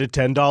and get a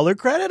 $10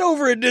 credit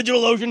over at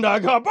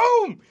DigitalOcean.com?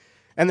 Boom!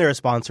 And they're a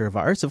sponsor of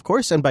ours, of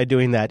course, and by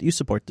doing that, you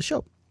support the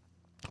show.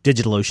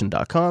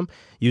 DigitalOcean.com.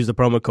 Use the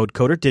promo code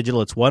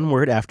CODERDIGITAL. It's one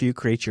word after you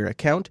create your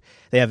account.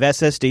 They have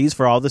SSDs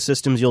for all the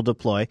systems you'll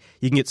deploy.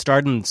 You can get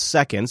started in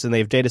seconds, and they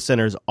have data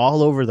centers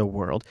all over the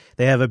world.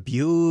 They have a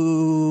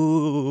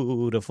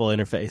beautiful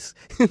interface.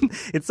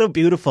 It's so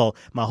beautiful.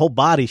 My whole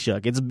body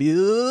shook. It's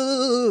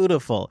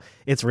beautiful.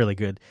 It's really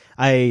good.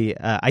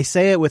 I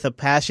say it with a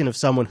passion of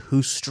someone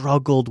who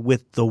struggled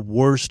with the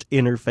worst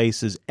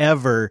interfaces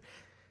ever.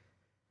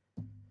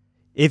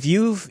 If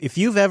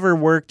you've ever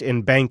worked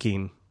in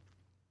banking,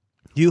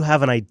 you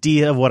have an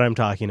idea of what I'm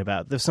talking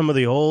about. There's some of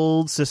the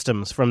old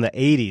systems from the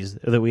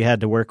 80s that we had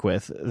to work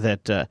with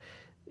that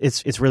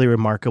it's really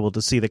remarkable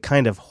to see the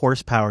kind of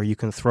horsepower you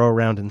can throw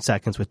around in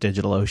seconds with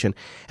DigitalOcean.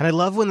 And I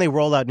love when they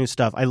roll out new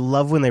stuff.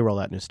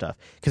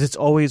 Because it's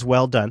always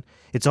well done.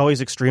 It's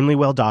always extremely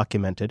well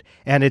documented,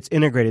 and it's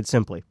integrated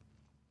simply.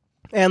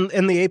 And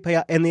the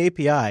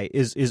API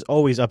is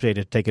always updated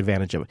to take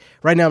advantage of it.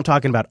 Right now I'm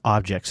talking about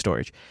object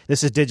storage.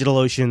 This is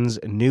DigitalOcean's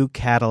new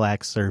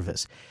Cadillac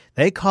service.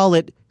 They call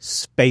it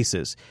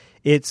Spaces.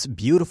 It's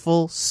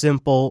beautiful,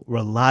 simple,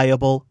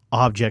 reliable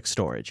object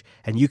storage.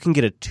 And you can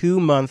get a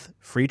 2-month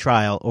free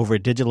trial over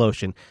at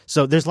DigitalOcean.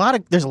 So there's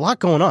a lot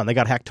going on. They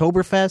got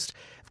Hacktoberfest.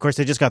 Of course,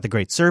 they just got the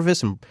great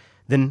service, and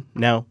then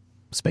now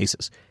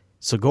Spaces.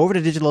 So go over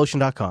to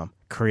DigitalOcean.com,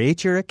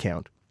 create your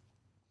account,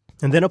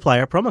 and then apply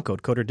our promo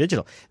code,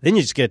 CODERDIGITAL. Then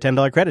you just get a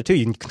 $10 credit, too.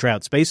 You can try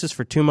out Spaces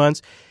for 2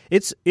 months.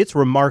 It's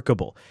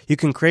remarkable. You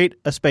can create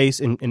a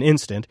space in an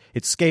instant.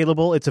 It's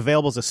scalable. It's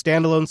available as a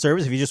standalone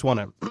service if you just want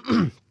to,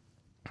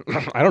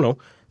 I don't know,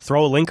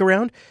 throw a link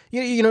around.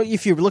 You know,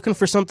 if you're looking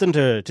for something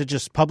to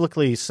just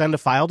publicly send a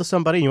file to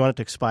somebody and you want it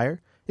to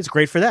expire, it's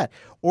great for that.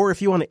 Or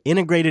if you want to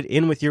integrate it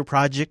in with your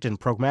project and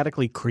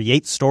pragmatically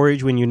create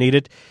storage when you need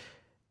it,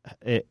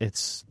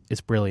 it's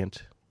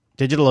brilliant.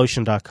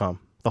 DigitalOcean.com.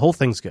 The whole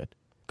thing's good.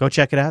 Go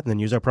check it out and then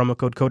use our promo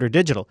code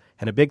CODERDIGITAL.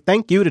 And a big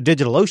thank you to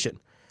DigitalOcean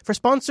for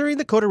sponsoring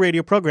the Coder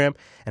Radio program,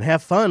 and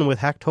have fun with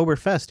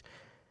Hacktoberfest.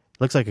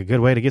 Looks like a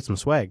good way to get some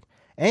swag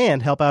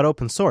and help out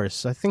open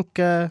source. I think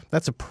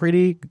that's a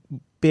pretty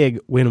big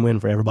win-win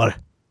for everybody.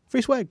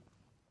 Free swag.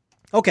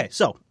 Okay,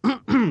 so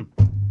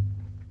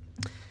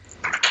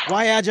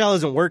why Agile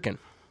isn't working.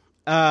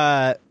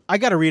 I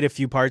got to read a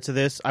few parts of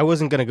this. I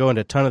wasn't going to go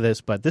into a ton of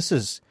this, but this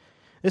is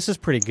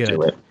pretty good.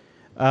 Do it.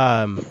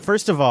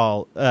 First of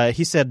all,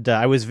 he said,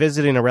 I was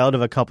visiting a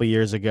relative a couple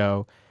years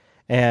ago,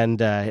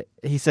 and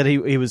he said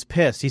he was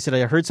pissed. He said,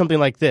 I heard something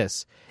like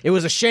this. It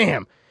was a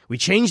sham. We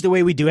changed the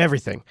way we do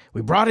everything.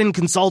 We brought in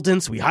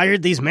consultants. We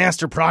hired these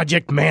master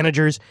project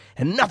managers,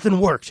 and nothing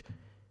worked.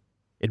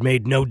 It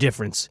made no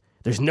difference.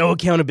 There's no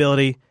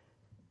accountability.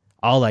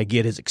 All I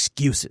get is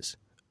excuses.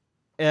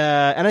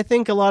 And I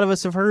think a lot of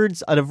us have heard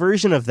a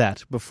version of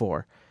that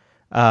before.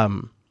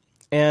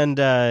 And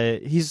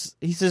he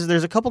says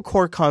there's a couple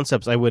core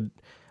concepts I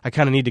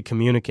kind of need to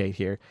communicate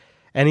here.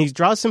 And he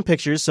draws some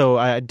pictures, so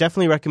I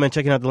definitely recommend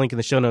checking out the link in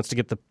the show notes to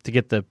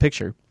get the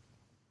picture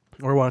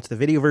or watch the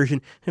video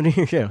version.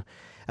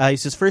 He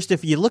says, first,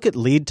 if you look at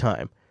lead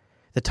time,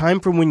 the time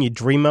from when you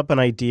dream up an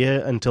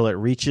idea until it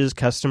reaches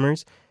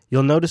customers,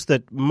 you'll notice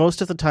that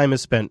most of the time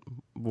is spent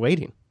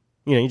waiting.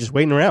 You're just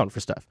waiting around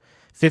for stuff.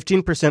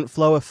 15%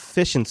 flow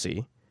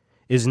efficiency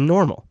is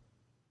normal.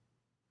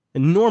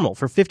 And normal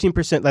for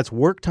 15%, that's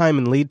work time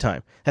and lead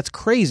time. That's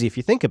crazy if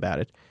you think about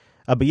it.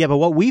 But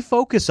what we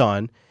focus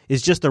on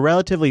is just the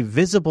relatively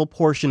visible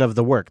portion of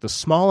the work, the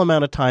small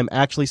amount of time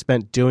actually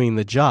spent doing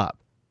the job.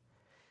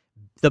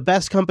 The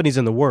best companies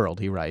in the world,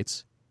 he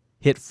writes,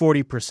 hit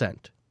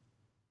 40%.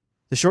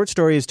 The short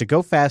story is to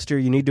go faster,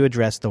 you need to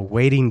address the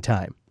waiting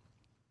time.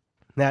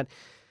 That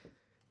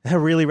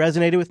really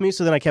resonated with me,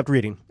 so then I kept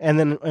reading.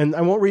 And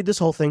I won't read this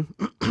whole thing,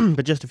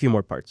 but just a few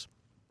more parts.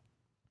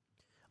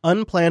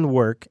 Unplanned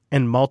work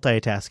and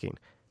multitasking.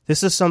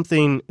 This is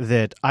something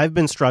that I've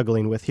been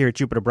struggling with here at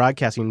Jupiter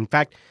Broadcasting. In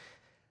fact,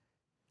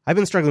 I've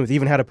been struggling with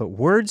even how to put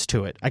words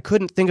to it. I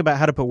couldn't think about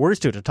how to put words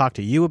to it, to talk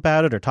to you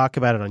about it or talk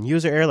about it on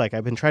User Air.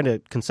 I've been trying to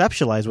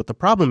conceptualize what the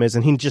problem is,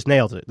 and he just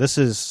nailed it.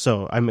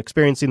 I'm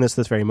experiencing this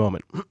very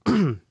moment.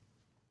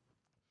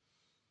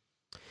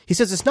 He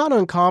says it's not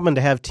uncommon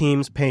to have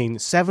teams paying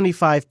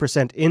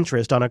 75%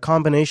 interest on a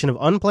combination of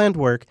unplanned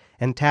work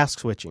and task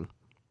switching.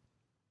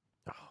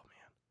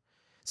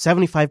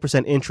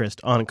 75% interest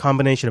on a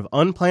combination of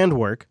unplanned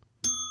work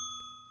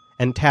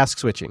and task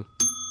switching.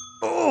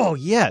 Oh,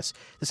 yes.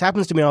 This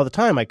happens to me all the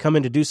time. I come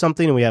in to do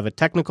something and we have a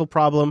technical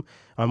problem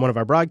on one of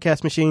our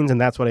broadcast machines, and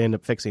that's what I end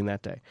up fixing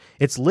that day.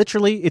 It's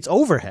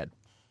overhead.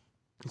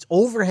 It's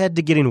overhead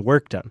to getting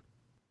work done.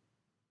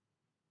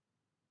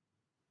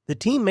 The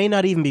team may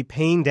not even be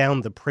paying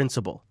down the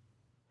principal.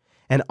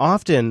 And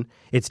often,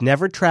 it's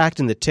never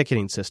tracked in the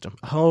ticketing system.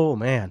 Oh,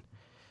 man.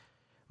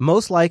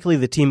 Most likely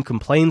the team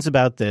complains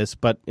about this,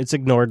 but it's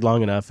ignored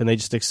long enough and they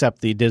just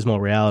accept the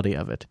dismal reality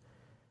of it.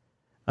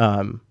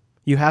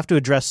 You have to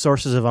address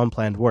sources of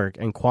unplanned work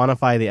and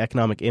quantify the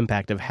economic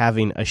impact of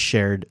having a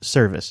shared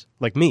service.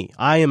 Like me,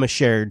 I am a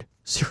shared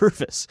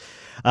service.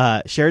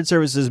 Shared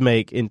services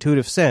make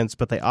intuitive sense,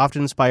 but they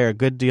often inspire a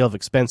good deal of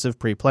expensive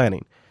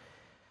pre-planning.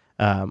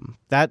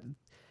 That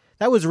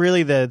was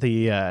really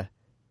the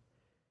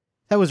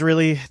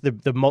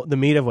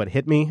meat of what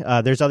hit me.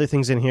 There's other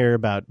things in here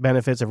about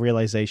benefits of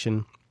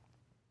realization,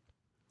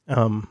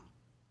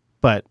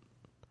 but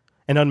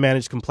an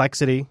unmanaged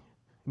complexity.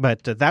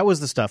 But that was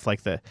the stuff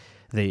like the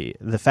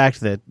fact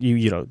that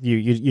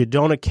you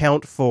don't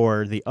account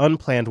for the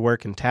unplanned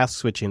work and task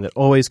switching that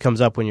always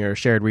comes up when you're a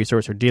shared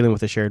resource or dealing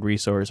with a shared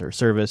resource or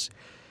service.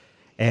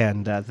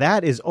 And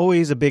that is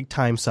always a big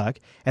time suck.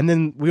 And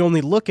then we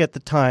only look at the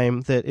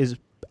time that is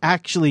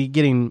actually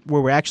getting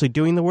where we're actually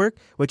doing the work,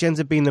 which ends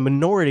up being the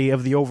minority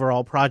of the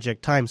overall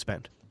project time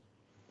spent.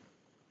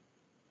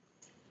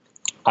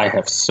 I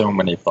have so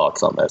many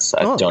thoughts on this.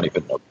 I don't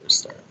even know where to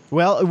start.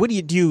 Well, what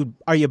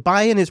are you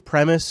buying his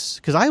premise?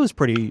 Because I was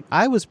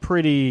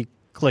pretty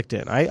clicked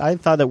in. I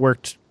thought it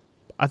worked.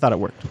 It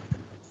worked.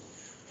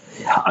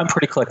 I'm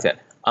pretty clicked in.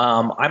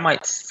 I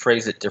might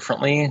phrase it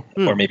differently,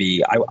 or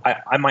maybe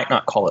I might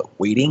not call it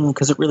waiting,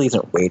 because it really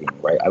isn't waiting,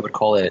 right? I would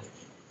call it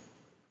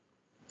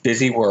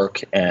busy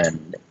work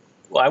and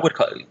I would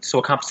call it,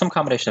 some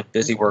combination of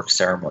busy work,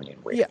 ceremony,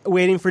 and waiting. Yeah,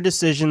 waiting for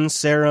decisions,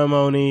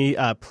 ceremony,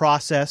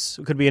 process.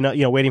 It could be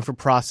waiting for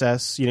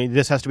process.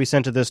 This has to be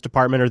sent to this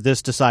department or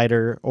this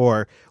decider,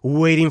 or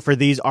waiting for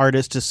these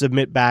artists to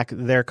submit back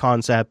their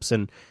concepts,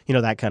 and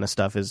that kind of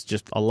stuff is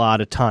just a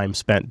lot of time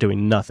spent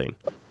doing nothing.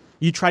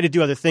 You try to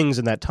do other things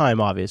in that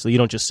time. Obviously, you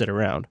don't just sit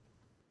around.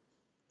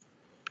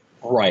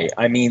 Right.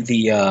 I mean,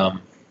 the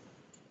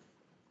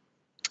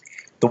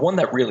one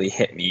that really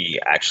hit me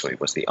actually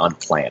was the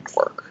unplanned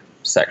work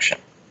section.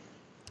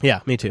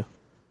 Yeah, me too.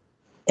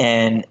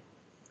 And,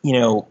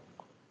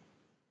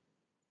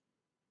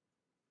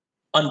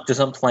 does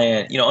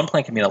unplanned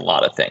can mean a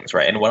lot of things,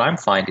 right? And what I'm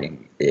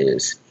finding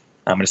is,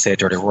 I'm going to say a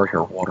dirty word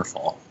here,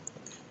 waterfall.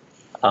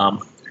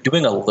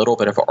 Doing a little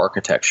bit of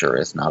architecture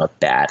is not a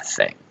bad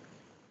thing.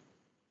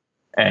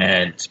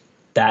 And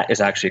that is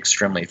actually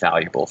extremely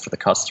valuable for the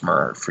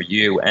customer, for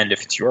you, and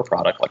if it's your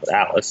product, like with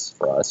Alice,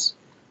 for us,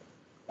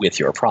 with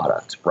your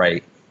product,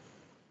 right?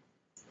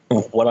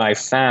 What I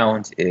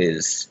found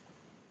is,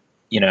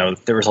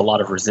 there was a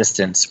lot of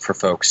resistance for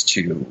folks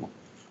to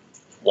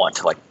want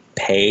to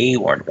pay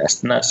or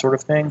invest in that sort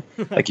of thing.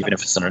 Even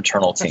if it's an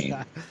internal team.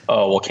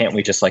 Oh, well, can't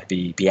we just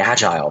be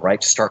agile, right?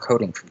 Just start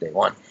coding from day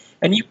one.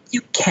 And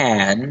you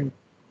can,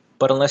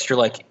 but unless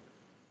you're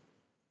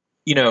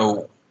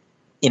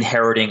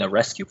inheriting a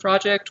rescue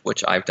project,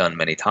 which I've done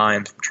many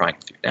times, I'm trying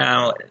to do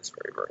now, and it's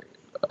very, very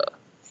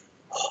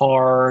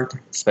hard,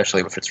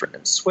 especially if it's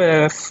written in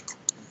Swift.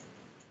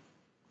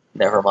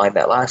 Never mind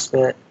that last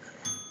bit.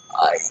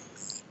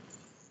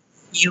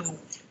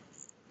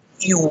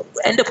 You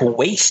end up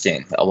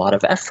wasting a lot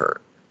of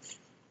effort.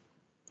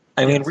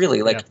 I mean,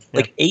 really,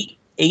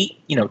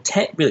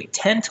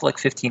 10 to like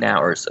 15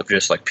 hours of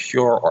just like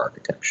pure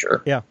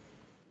architecture Yeah.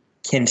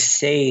 can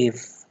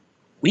save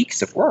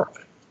weeks of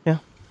work. Yeah.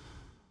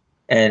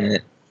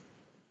 And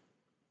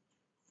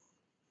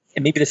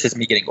maybe this is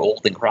me getting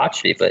old and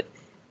crotchety, but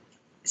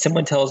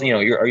someone tells me,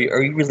 are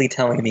you really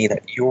telling me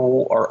that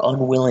you are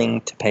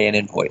unwilling to pay an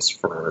invoice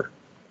for,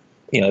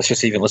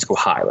 let's go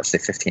high, let's say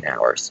 15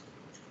 hours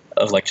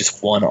of like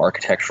just one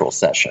architectural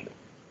session,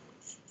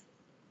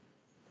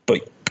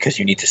 but because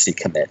you need to see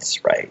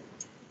commits, right?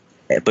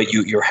 But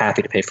you're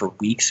happy to pay for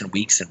weeks and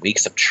weeks and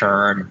weeks of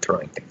churn and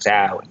throwing things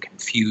out and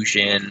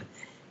confusion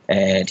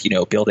and,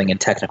 building in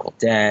technical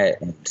debt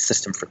and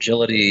system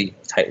fragility,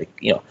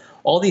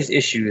 all these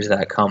issues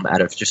that come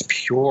out of just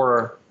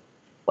pure,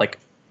 like,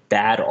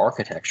 bad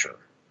architecture.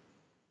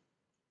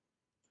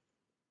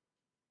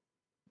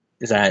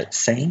 Is that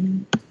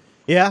sane?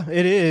 Yeah,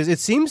 it is. It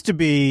seems to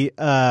be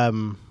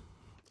an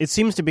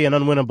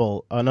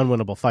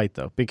unwinnable fight,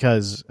 though,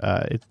 because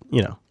I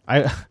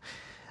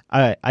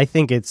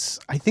think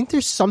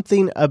there's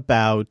something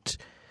about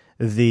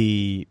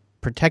the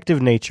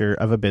protective nature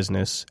of a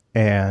business,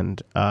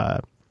 and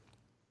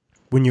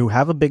when you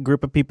have a big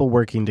group of people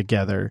working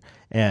together,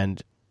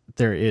 and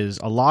there is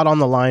a lot on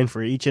the line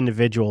for each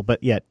individual,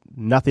 but yet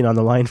nothing on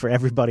the line for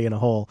everybody in a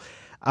whole.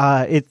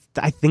 I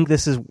think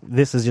this is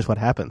just what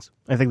happens.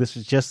 I think this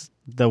is just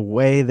the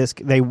way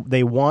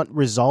they want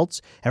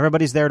results.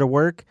 Everybody's there to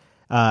work.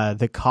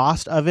 The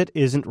cost of it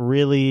isn't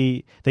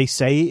really. They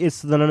say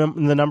it's the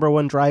number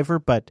one driver,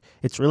 but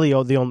it's really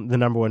the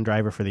number one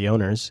driver for the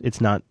owners.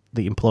 It's not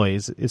the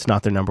employees. It's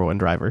not their number one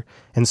driver,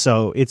 and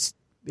so it's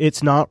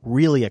not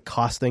really a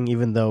cost thing.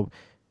 Even though,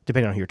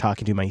 depending on who you're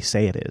talking to, might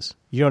say it is.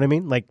 You know what I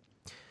mean? Like,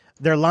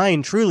 they're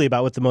lying truly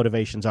about what the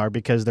motivations are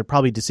because they're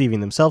probably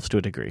deceiving themselves to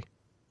a degree.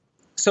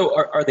 So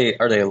are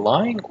they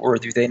lying, or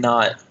do they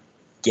not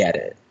get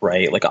it,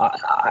 right? Like,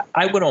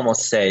 I would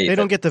almost say they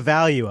don't get the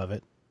value of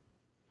it.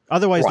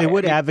 Otherwise, right. They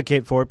would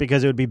advocate for it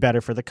because it would be better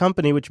for the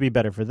company, which would be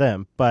better for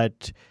them.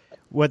 But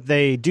what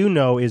they do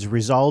know is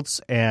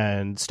results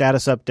and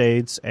status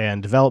updates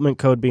and development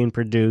code being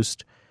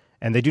produced,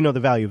 and they do know the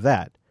value of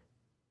that.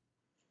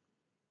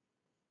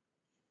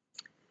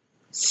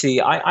 See,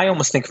 I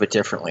almost think of it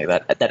differently,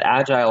 that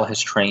Agile has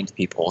trained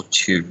people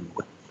to,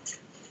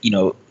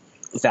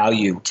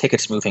 value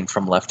tickets moving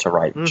from left to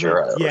right,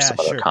 Jira or some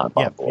other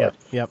Kanban board,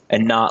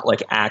 and not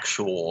like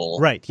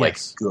actual,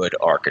 good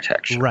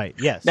architecture. Right,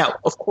 yes. Now,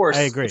 of course,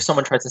 I agree. If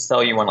someone tries to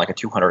sell you on like a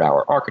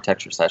 200-hour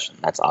architecture session,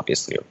 that's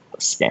obviously a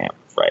scam,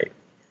 right?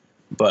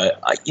 But,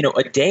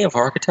 a day of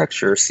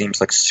architecture seems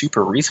like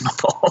super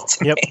reasonable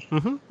to me.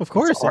 Mm-hmm. Of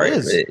course, it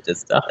is. It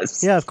just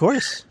does. Yeah, of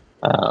course.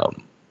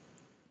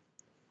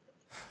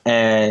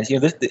 And,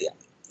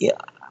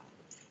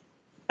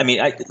 I mean,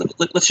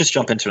 let's just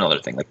jump into another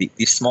thing, like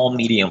the small,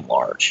 medium,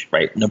 large,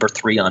 right? Number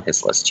 3 on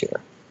his list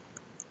here.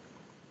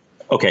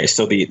 Okay,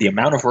 so the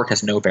amount of work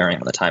has no bearing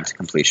on the time to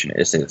completion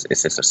is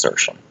his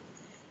assertion.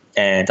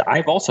 And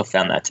I've also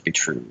found that to be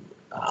true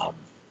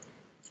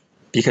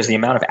because the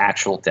amount of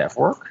actual dev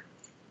work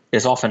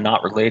is often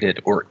not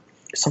related, or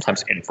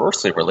sometimes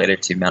inversely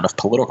related, to the amount of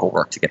political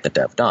work to get the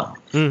dev done.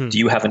 Mm-hmm. Do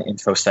you have an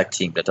InfoSec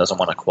team that doesn't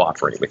want to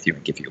cooperate with you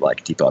and give you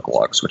like debug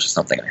logs, which is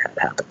something that had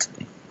happened to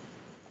me?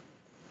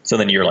 So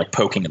then you're like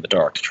poking in the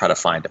dark to try to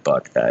find a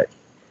bug that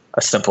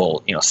a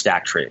simple,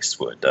 stack trace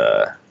would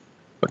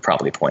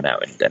probably point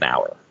out in an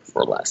hour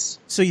or less.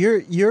 So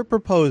you're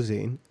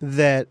proposing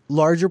that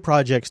larger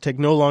projects take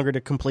no longer to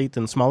complete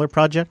than smaller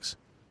projects?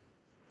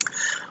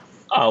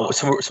 So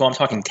I'm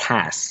talking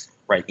tasks,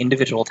 right?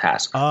 Individual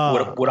tasks.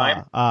 What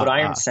I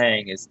am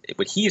saying is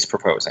what he is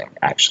proposing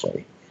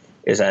actually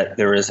is that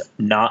there is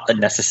not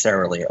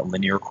necessarily a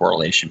linear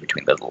correlation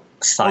between the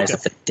size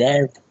of the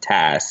dev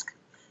task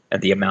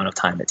and the amount of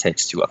time it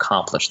takes to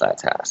accomplish that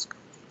task.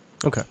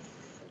 Okay.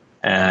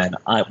 And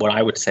what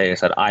I would say is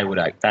that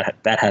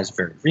that has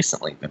very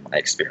recently been my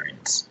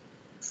experience,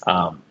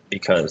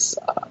 because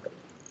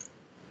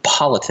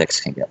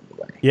politics can get in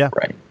the way. Yeah.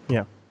 Right.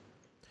 Yeah.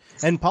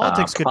 And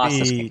politics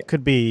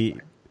could be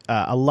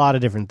a lot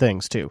of different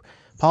things too.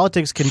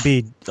 Politics can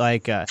be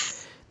like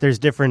there's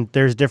different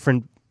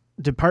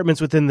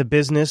departments within the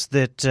business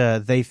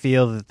that they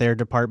feel that their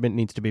department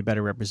needs to be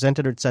better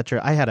represented, et cetera.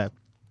 I had a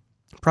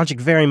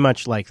project very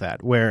much like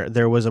that, where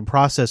there was a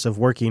process of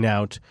working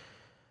out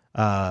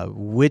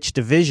which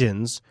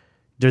divisions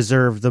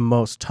deserve the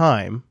most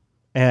time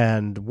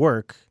and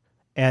work,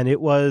 and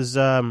it was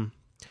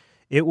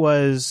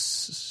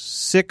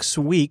 6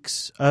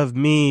 weeks of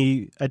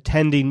me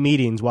attending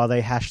meetings while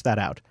they hashed that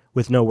out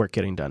with no work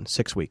getting done.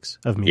 6 weeks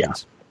of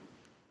meetings.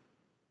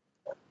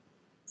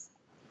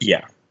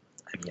 Yeah.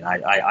 I mean,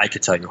 I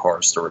could tell you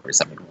horror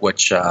stories. I mean,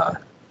 which I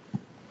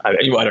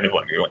don't even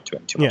want to go into it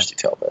in too much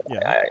detail, but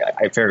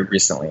I very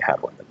recently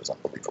had one that was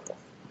unbelievable.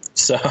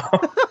 So,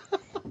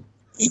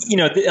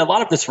 a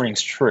lot of this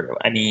rings true.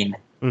 I mean,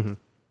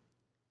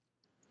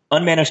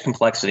 unmanaged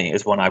complexity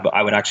is one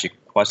I would actually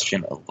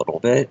question a little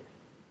bit,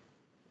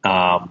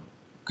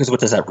 because what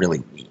does that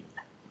really mean,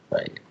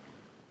 right?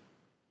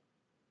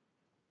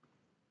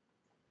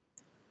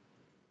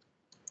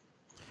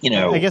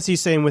 I guess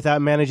he's saying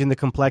without managing the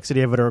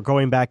complexity of it or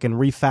going back and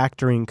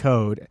refactoring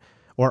code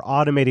or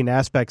automating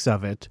aspects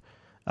of it,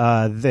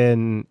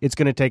 then it's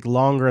going to take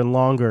longer and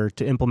longer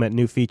to implement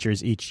new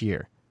features each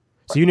year.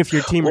 So even if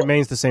your team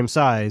remains the same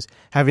size,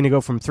 having to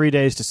go from 3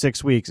 days to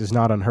 6 weeks is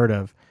not unheard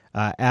of.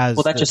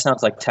 Just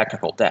sounds like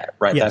technical debt,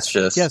 right? Yes,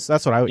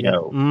 that's what I would.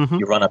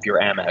 You run up your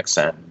Amex,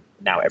 and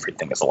now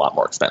everything is a lot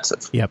more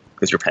expensive. Yep,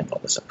 because you're paying all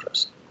this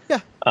interest. Yeah.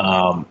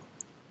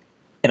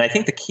 And I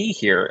think the key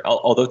here,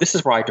 although this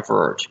is where I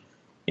diverge,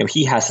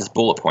 he has his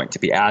bullet point to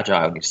be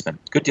agile. And you spend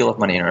a good deal of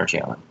money and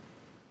energy on,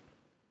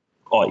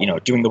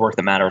 doing the work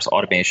that matters,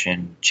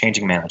 automation,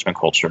 changing management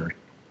culture,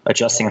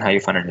 adjusting on how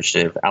you fund an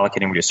initiative,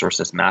 allocating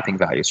resources, mapping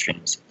value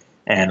streams,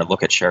 and a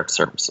look at shared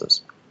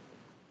services.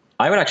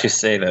 I would actually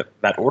say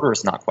that order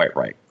is not quite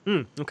right.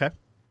 Okay.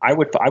 I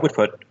would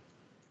put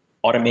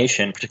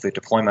automation, particularly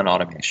deployment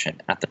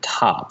automation, at the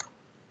top,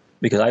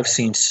 because I've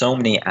seen so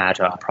many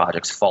agile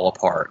projects fall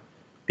apart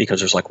because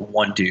there's like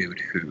one dude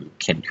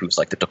who's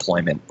like the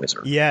deployment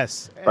wizard.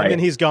 Yes, right? And then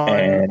he's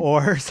gone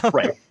or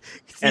something. Right.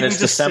 And it's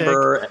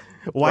December.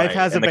 Wife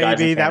has a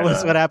baby. That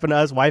was what happened to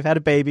us. Wife had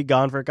a baby,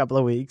 gone for a couple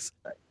of weeks.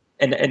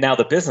 And now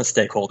the business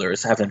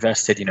stakeholders have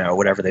invested,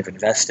 whatever they've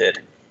invested,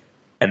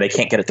 and they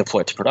can't get it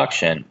deployed to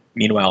production.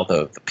 Meanwhile,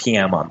 the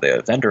PM on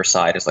the vendor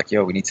side is like,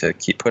 yo, we need to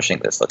keep pushing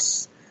this.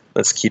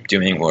 Let's keep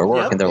doing more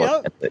work. Yep, and they're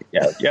like,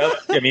 yeah.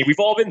 I mean, we've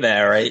all been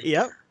there, right?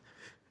 Yep.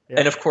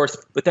 And of course,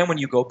 but then when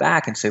you go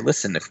back and say,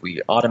 listen, if we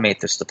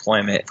automate this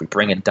deployment, if we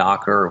bring in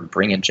Docker, or we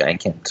bring in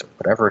Jenkins, or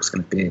whatever it's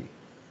going to be,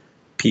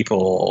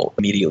 people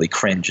immediately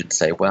cringe and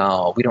say,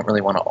 well, we don't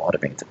really want to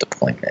automate the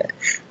deployment.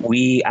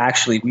 We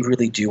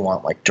really do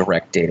want like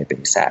direct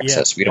database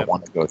access. We don't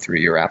want to go through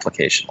your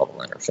application level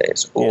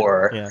interface.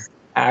 Or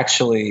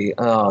actually,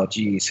 so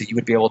you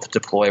would be able to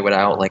deploy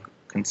without like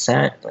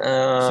consent? We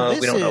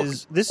don't know.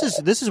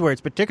 This is where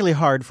it's particularly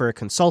hard for a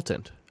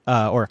consultant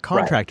or a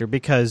contractor,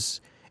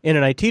 because in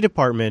an IT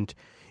department,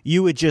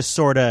 you would just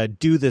sort of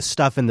do this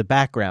stuff in the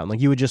background. Like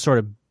you would just sort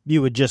of,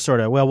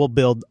 we'll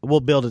build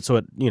it so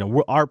it,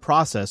 our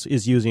process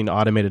is using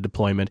automated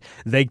deployment.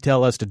 They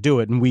tell us to do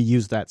it, and we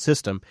use that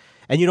system.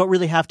 And you don't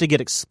really have to get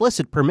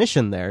explicit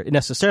permission there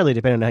necessarily,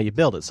 depending on how you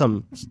build it.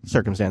 Some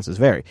circumstances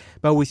vary.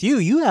 But with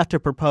you have to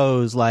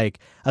propose like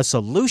a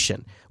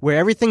solution where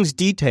everything's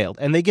detailed,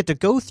 and they get to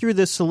go through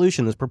this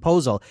solution, this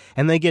proposal,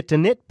 and they get to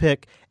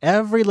nitpick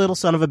every little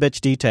son of a bitch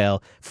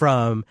detail,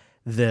 from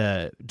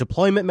the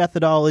deployment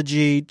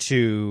methodology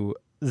to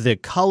the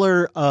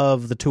color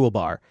of the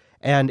toolbar.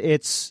 And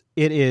it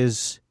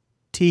is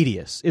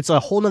tedious. It's a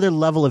whole nother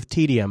level of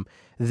tedium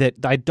that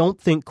I don't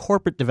think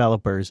corporate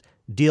developers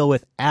deal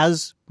with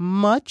as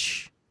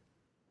much.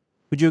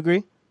 Would you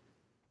agree?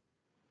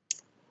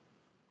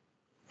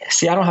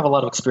 See, I don't have a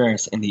lot of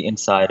experience in the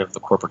inside of the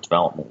corporate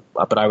development,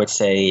 but I would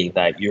say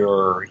that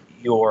your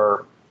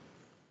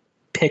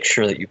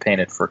picture that you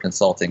painted for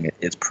consulting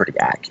is pretty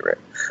accurate.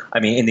 I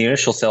mean, in the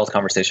initial sales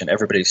conversation,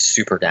 everybody's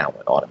super down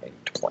with automating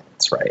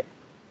deployments, right?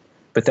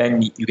 But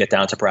then you get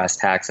down to brass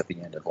tacks at the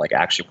end of like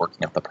actually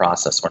working out the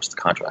process once the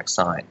contract's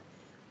signed.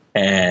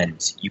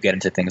 And you get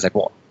into things like,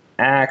 well,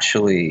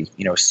 actually,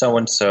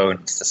 so-and-so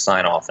needs to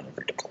sign off on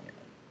every deployment.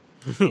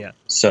 Yeah.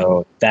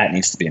 So that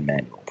needs to be a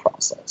manual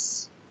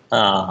process.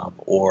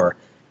 Or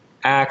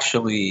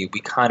actually, we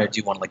kind of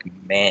do want to like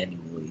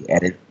manually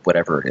edit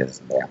whatever it is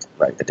in the app,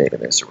 right? The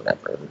database or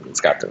whatever.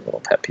 Everybody's got their little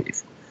pet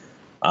peeve.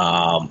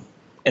 And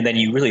then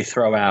you really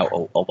throw out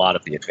a lot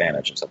of the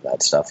advantages of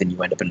that stuff, and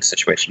you end up in a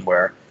situation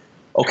where,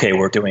 okay,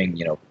 we're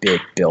doing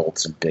big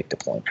builds and big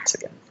deployments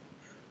again.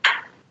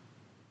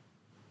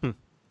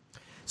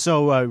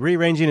 So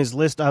rearranging his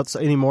list out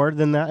any more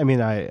than that? I mean,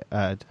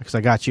 because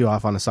I got you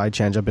off on a side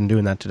change. I've been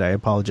doing that today. I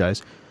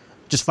apologize.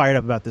 Just fired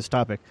up about this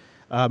topic.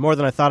 More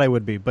than I thought I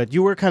would be. But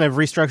you were kind of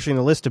restructuring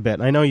the list a bit.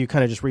 And I know you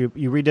kind of just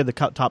you redid the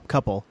top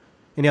couple.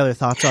 Any other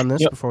thoughts on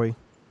this before we...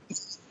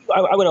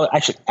 I would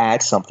actually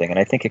add something, and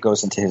I think it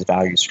goes into his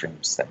value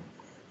streams thing.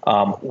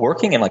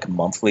 Working in like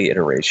monthly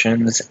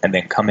iterations and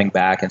then coming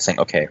back and saying,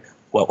 okay,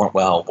 what went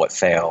well, what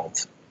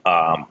failed,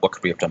 what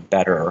could we have done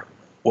better,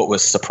 what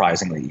was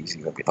surprisingly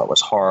easy that we thought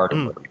was hard,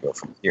 and where do we go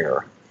from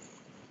here,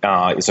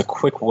 is a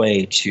quick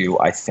way to,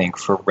 I think,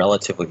 for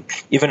relatively,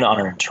 even on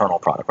an internal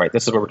product, right?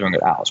 This is what we're doing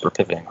at Alice. We're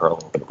pivoting her a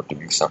little bit. We're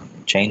doing some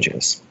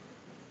changes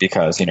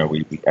because,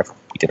 we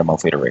did a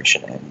monthly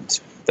iteration and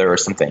there are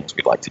some things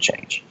we'd like to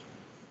change.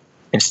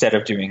 Instead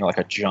of doing like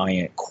a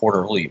giant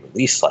quarterly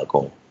release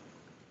cycle,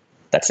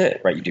 that's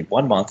it, right? You do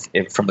 1 month.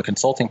 From the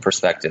consulting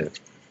perspective,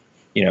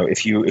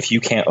 if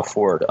you can't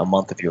afford a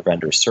month of your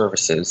vendor's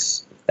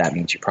services, that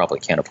means you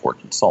probably can't afford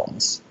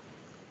consultants.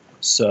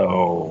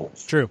 So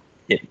true.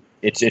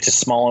 It's a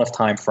small enough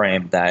time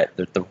frame that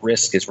the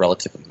risk is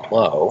relatively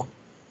low,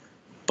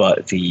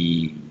 but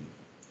the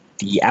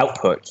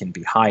output can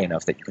be high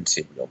enough that you can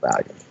see real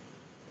value.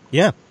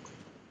 Yeah.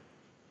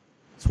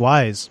 It's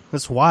wise.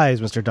 That's wise,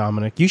 Mr.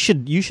 Dominic. You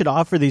should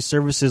offer these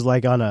services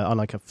like on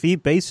a fee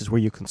basis where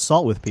you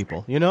consult with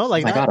people.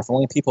 Like God, if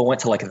only people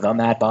went to like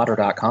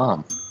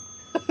themadbotter.com.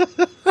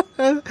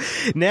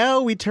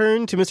 Now we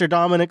turn to Mr.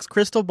 Dominic's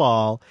crystal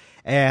ball,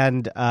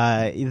 and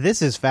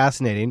this is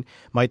fascinating.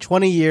 My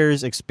 20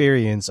 years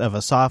experience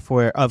of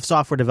software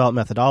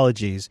development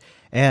methodologies,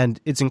 and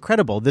it's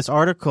incredible. This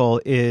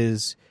article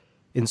is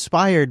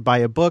inspired by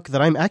a book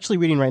that I'm actually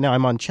reading right now.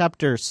 I'm on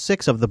chapter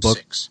 6 of the book.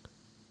 6.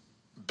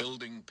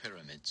 Building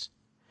Pyramids.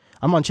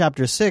 I'm on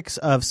chapter 6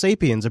 of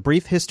Sapiens, A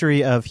Brief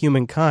History of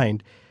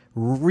Humankind.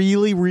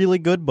 Really, really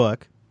good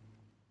book.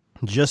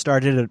 Just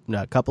started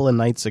a couple of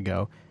nights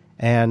ago,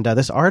 and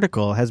this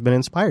article has been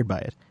inspired by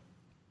it.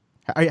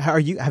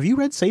 Have you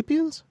read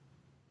Sapiens?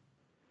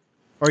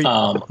 Or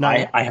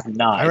I have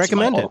not. I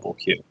recommend it. Audible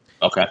queue.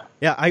 Okay.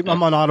 Yeah,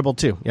 I'm on Audible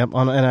too. Yep,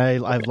 and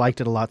I've liked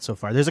it a lot so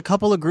far. There's a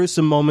couple of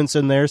gruesome moments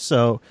in there.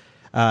 So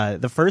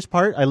the first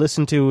part I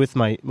listened to with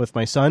my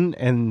son,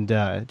 and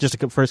just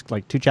the first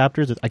 2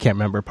 chapters. I can't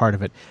remember part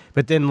of it,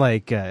 but then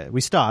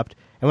we stopped,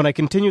 and when I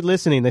continued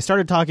listening, they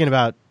started talking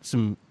about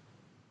some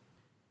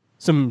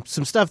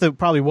stuff that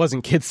probably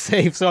wasn't kid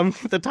safe. So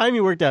the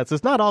timing worked out. So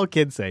it's not all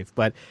kid safe,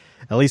 but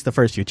at least the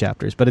first few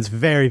chapters. But it's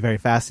very, very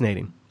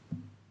fascinating.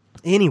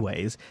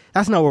 Anyways,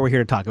 that's not what we're here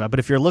to talk about. But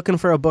if you're looking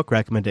for a book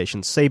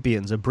recommendation,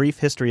 Sapiens, A Brief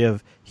History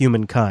of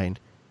Humankind,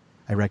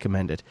 I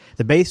recommend it.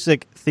 The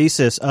basic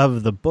thesis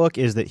of the book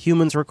is that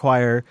humans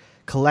require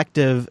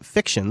collective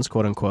fictions,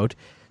 quote unquote,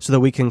 so that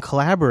we can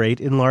collaborate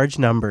in large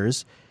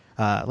numbers,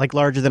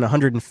 larger than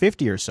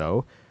 150 or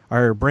so.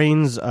 Our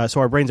brains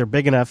are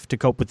big enough to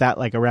cope with that,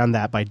 around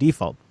that by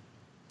default.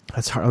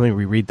 That's hard. Let me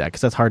reread that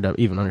because that's hard to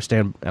even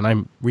understand. And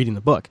I'm reading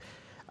the book.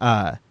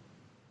 The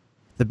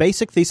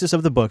basic thesis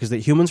of the book is that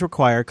humans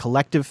require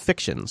collective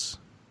fictions,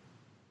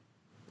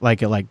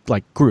 like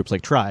groups,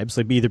 like tribes.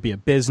 They'd either be a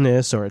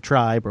business or a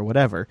tribe or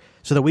whatever,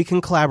 so that we can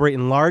collaborate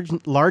in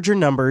larger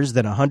numbers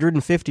than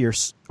 150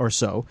 or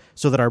so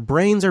that our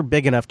brains are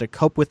big enough to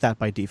cope with that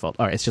by default.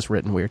 All right, it's just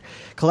written weird.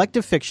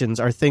 Collective fictions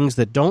are things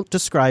that don't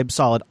describe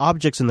solid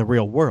objects in the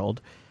real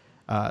world.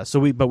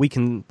 But we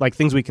can,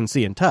 things we can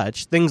see and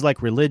touch, things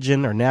like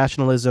religion or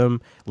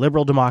nationalism,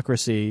 liberal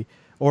democracy,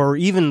 or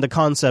even the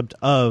concept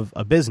of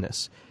a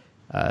business.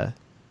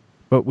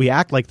 But we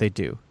act like they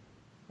do.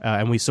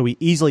 And we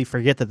easily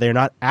forget that they're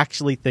not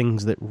actually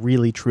things that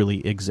really,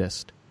 truly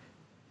exist.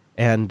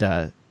 And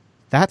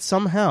that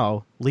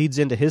somehow leads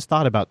into his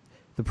thought about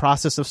the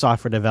process of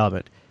software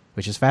development,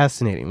 which is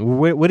fascinating.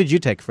 What did you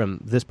take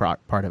from this part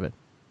of it?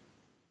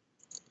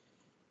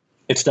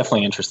 It's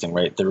definitely interesting,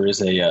 right? There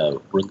is a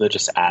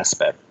religious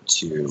aspect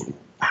to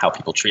how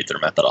people treat their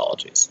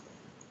methodologies.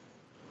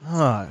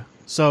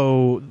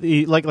 So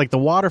the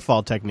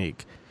waterfall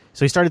technique.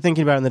 So he started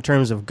thinking about it in the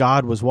terms of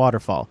God was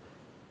waterfall.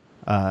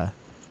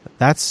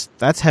 That's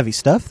heavy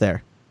stuff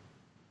there.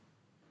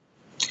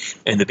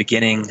 In the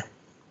beginning,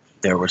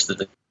 there was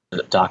the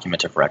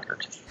document of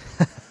record,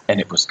 and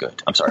it was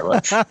good. I'm sorry,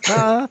 what?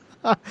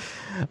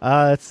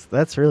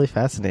 That's really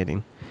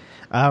fascinating.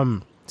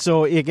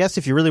 So I guess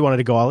if you really wanted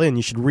to go all in,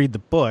 you should read the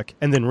book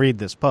and then read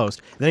this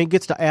post. Then it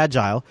gets to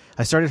Agile.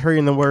 I started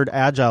hearing the word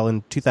Agile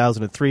in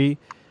 2003.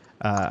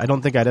 I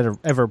don't think I'd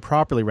ever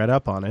properly read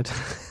up on it.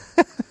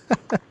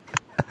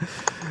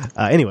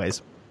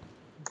 Anyways,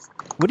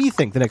 what do you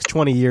think the next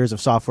 20 years of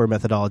software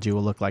methodology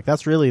will look like?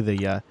 That's really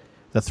the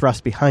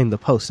thrust behind the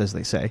post, as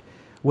they say.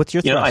 What's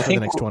your thrust for the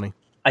next 20?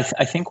 I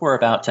think we're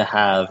about to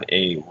have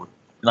I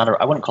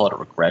wouldn't call it a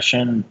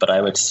regression, but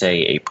I would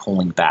say a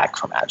pulling back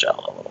from Agile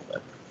a little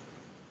bit.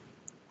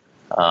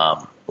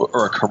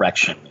 Or a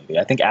correction, maybe.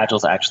 I think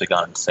Agile's actually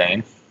gone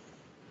insane.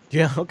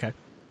 Yeah, okay.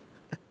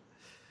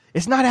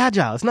 It's not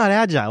Agile. It's not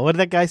Agile. What did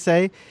that guy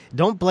say?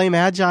 Don't blame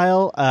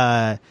Agile.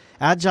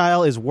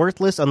 Agile is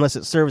worthless unless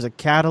it serves a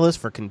catalyst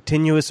for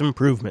continuous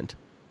improvement.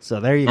 So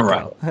there you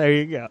go. There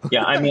you go.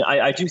 Yeah, I mean,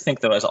 I do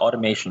think, though, as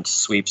automation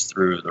sweeps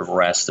through the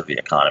rest of the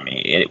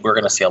economy, we're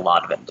going to see a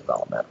lot of it in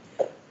development.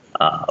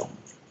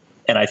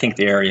 And I think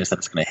the areas that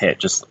it's going to hit,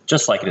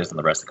 just like it is in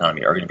the rest of the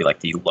economy, are going to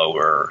be the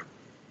lower,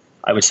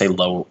 I would say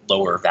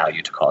lower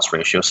value to cost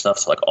ratio stuff.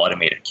 So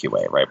automated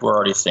QA, right? We're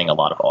already seeing a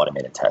lot of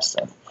automated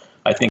testing.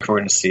 I think we're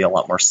going to see a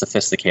lot more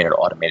sophisticated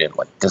automated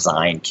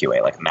design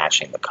QA,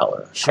 matching the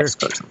color, text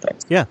curves and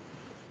things. Yeah,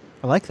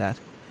 I like that.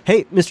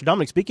 Hey, Mr.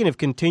 Dominic, speaking of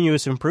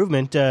continuous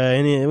improvement,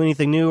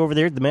 anything new over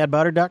there at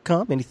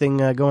themadbotter.com? Anything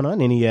going on?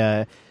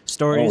 Any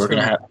stories? We're going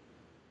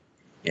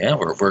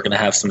to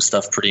have some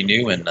stuff pretty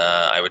new in,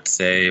 I would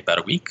say, about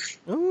a week.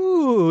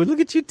 Ooh, look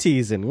at you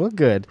teasing. Well,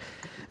 good.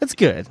 That's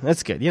good.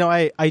 That's good.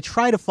 I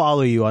try to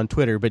follow you on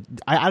Twitter, but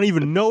I don't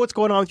even know what's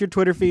going on with your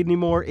Twitter feed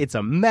anymore. It's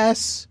a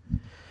mess.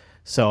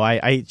 So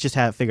I just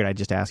figured I'd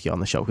just ask you on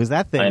the show because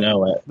that thing, I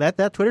know it.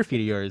 That Twitter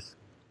feed of yours,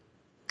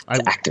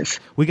 it's active.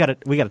 We got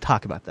to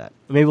talk about that.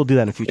 Maybe we'll do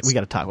that in the future. We got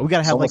to talk. We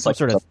got to have some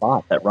sort of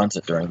bot that runs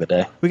it during the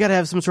day. We got to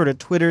have some sort of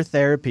Twitter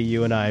therapy,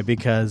 you and I,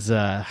 because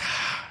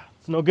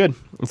it's no good.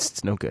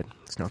 It's no good.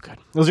 It's no good.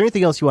 Was there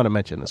anything else you want to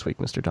mention this week,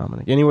 Mr.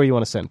 Dominic? Anywhere you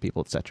want to send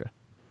people, etc.?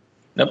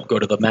 Nope. Go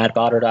to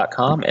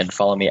themadbotter.com and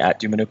follow me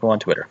at Dumanuko on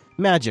Twitter.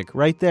 Magic,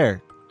 right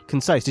there.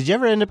 Concise. Did you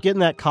ever end up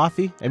getting that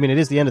coffee? I mean, it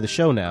is the end of the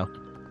show now.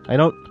 I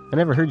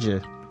never heard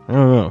you. I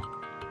don't know.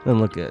 Doesn't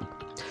look good.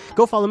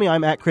 Go follow me.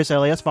 I'm at Chris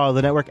Elias. Follow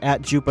the network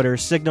at Jupiter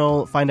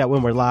Signal. Find out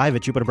when we're live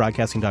at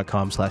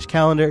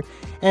jupiterbroadcasting.com/calendar.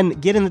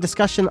 And get in the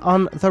discussion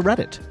on the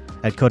Reddit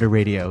at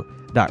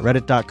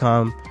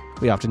coderradio.reddit.com.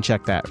 We often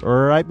check that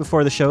right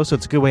before the show, so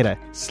it's a good way to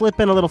slip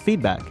in a little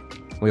feedback.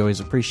 We always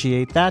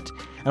appreciate that.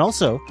 And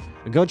also,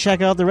 go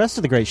check out the rest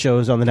of the great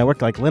shows on the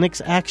network, like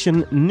Linux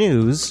Action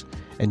News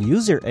and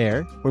User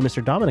Air, where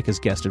Mr. Dominic is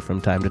guested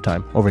from time to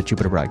time over at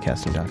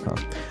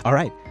jupiterbroadcasting.com. All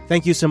right.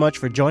 Thank you so much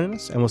for joining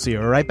us, and we'll see you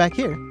right back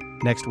here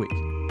next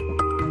week.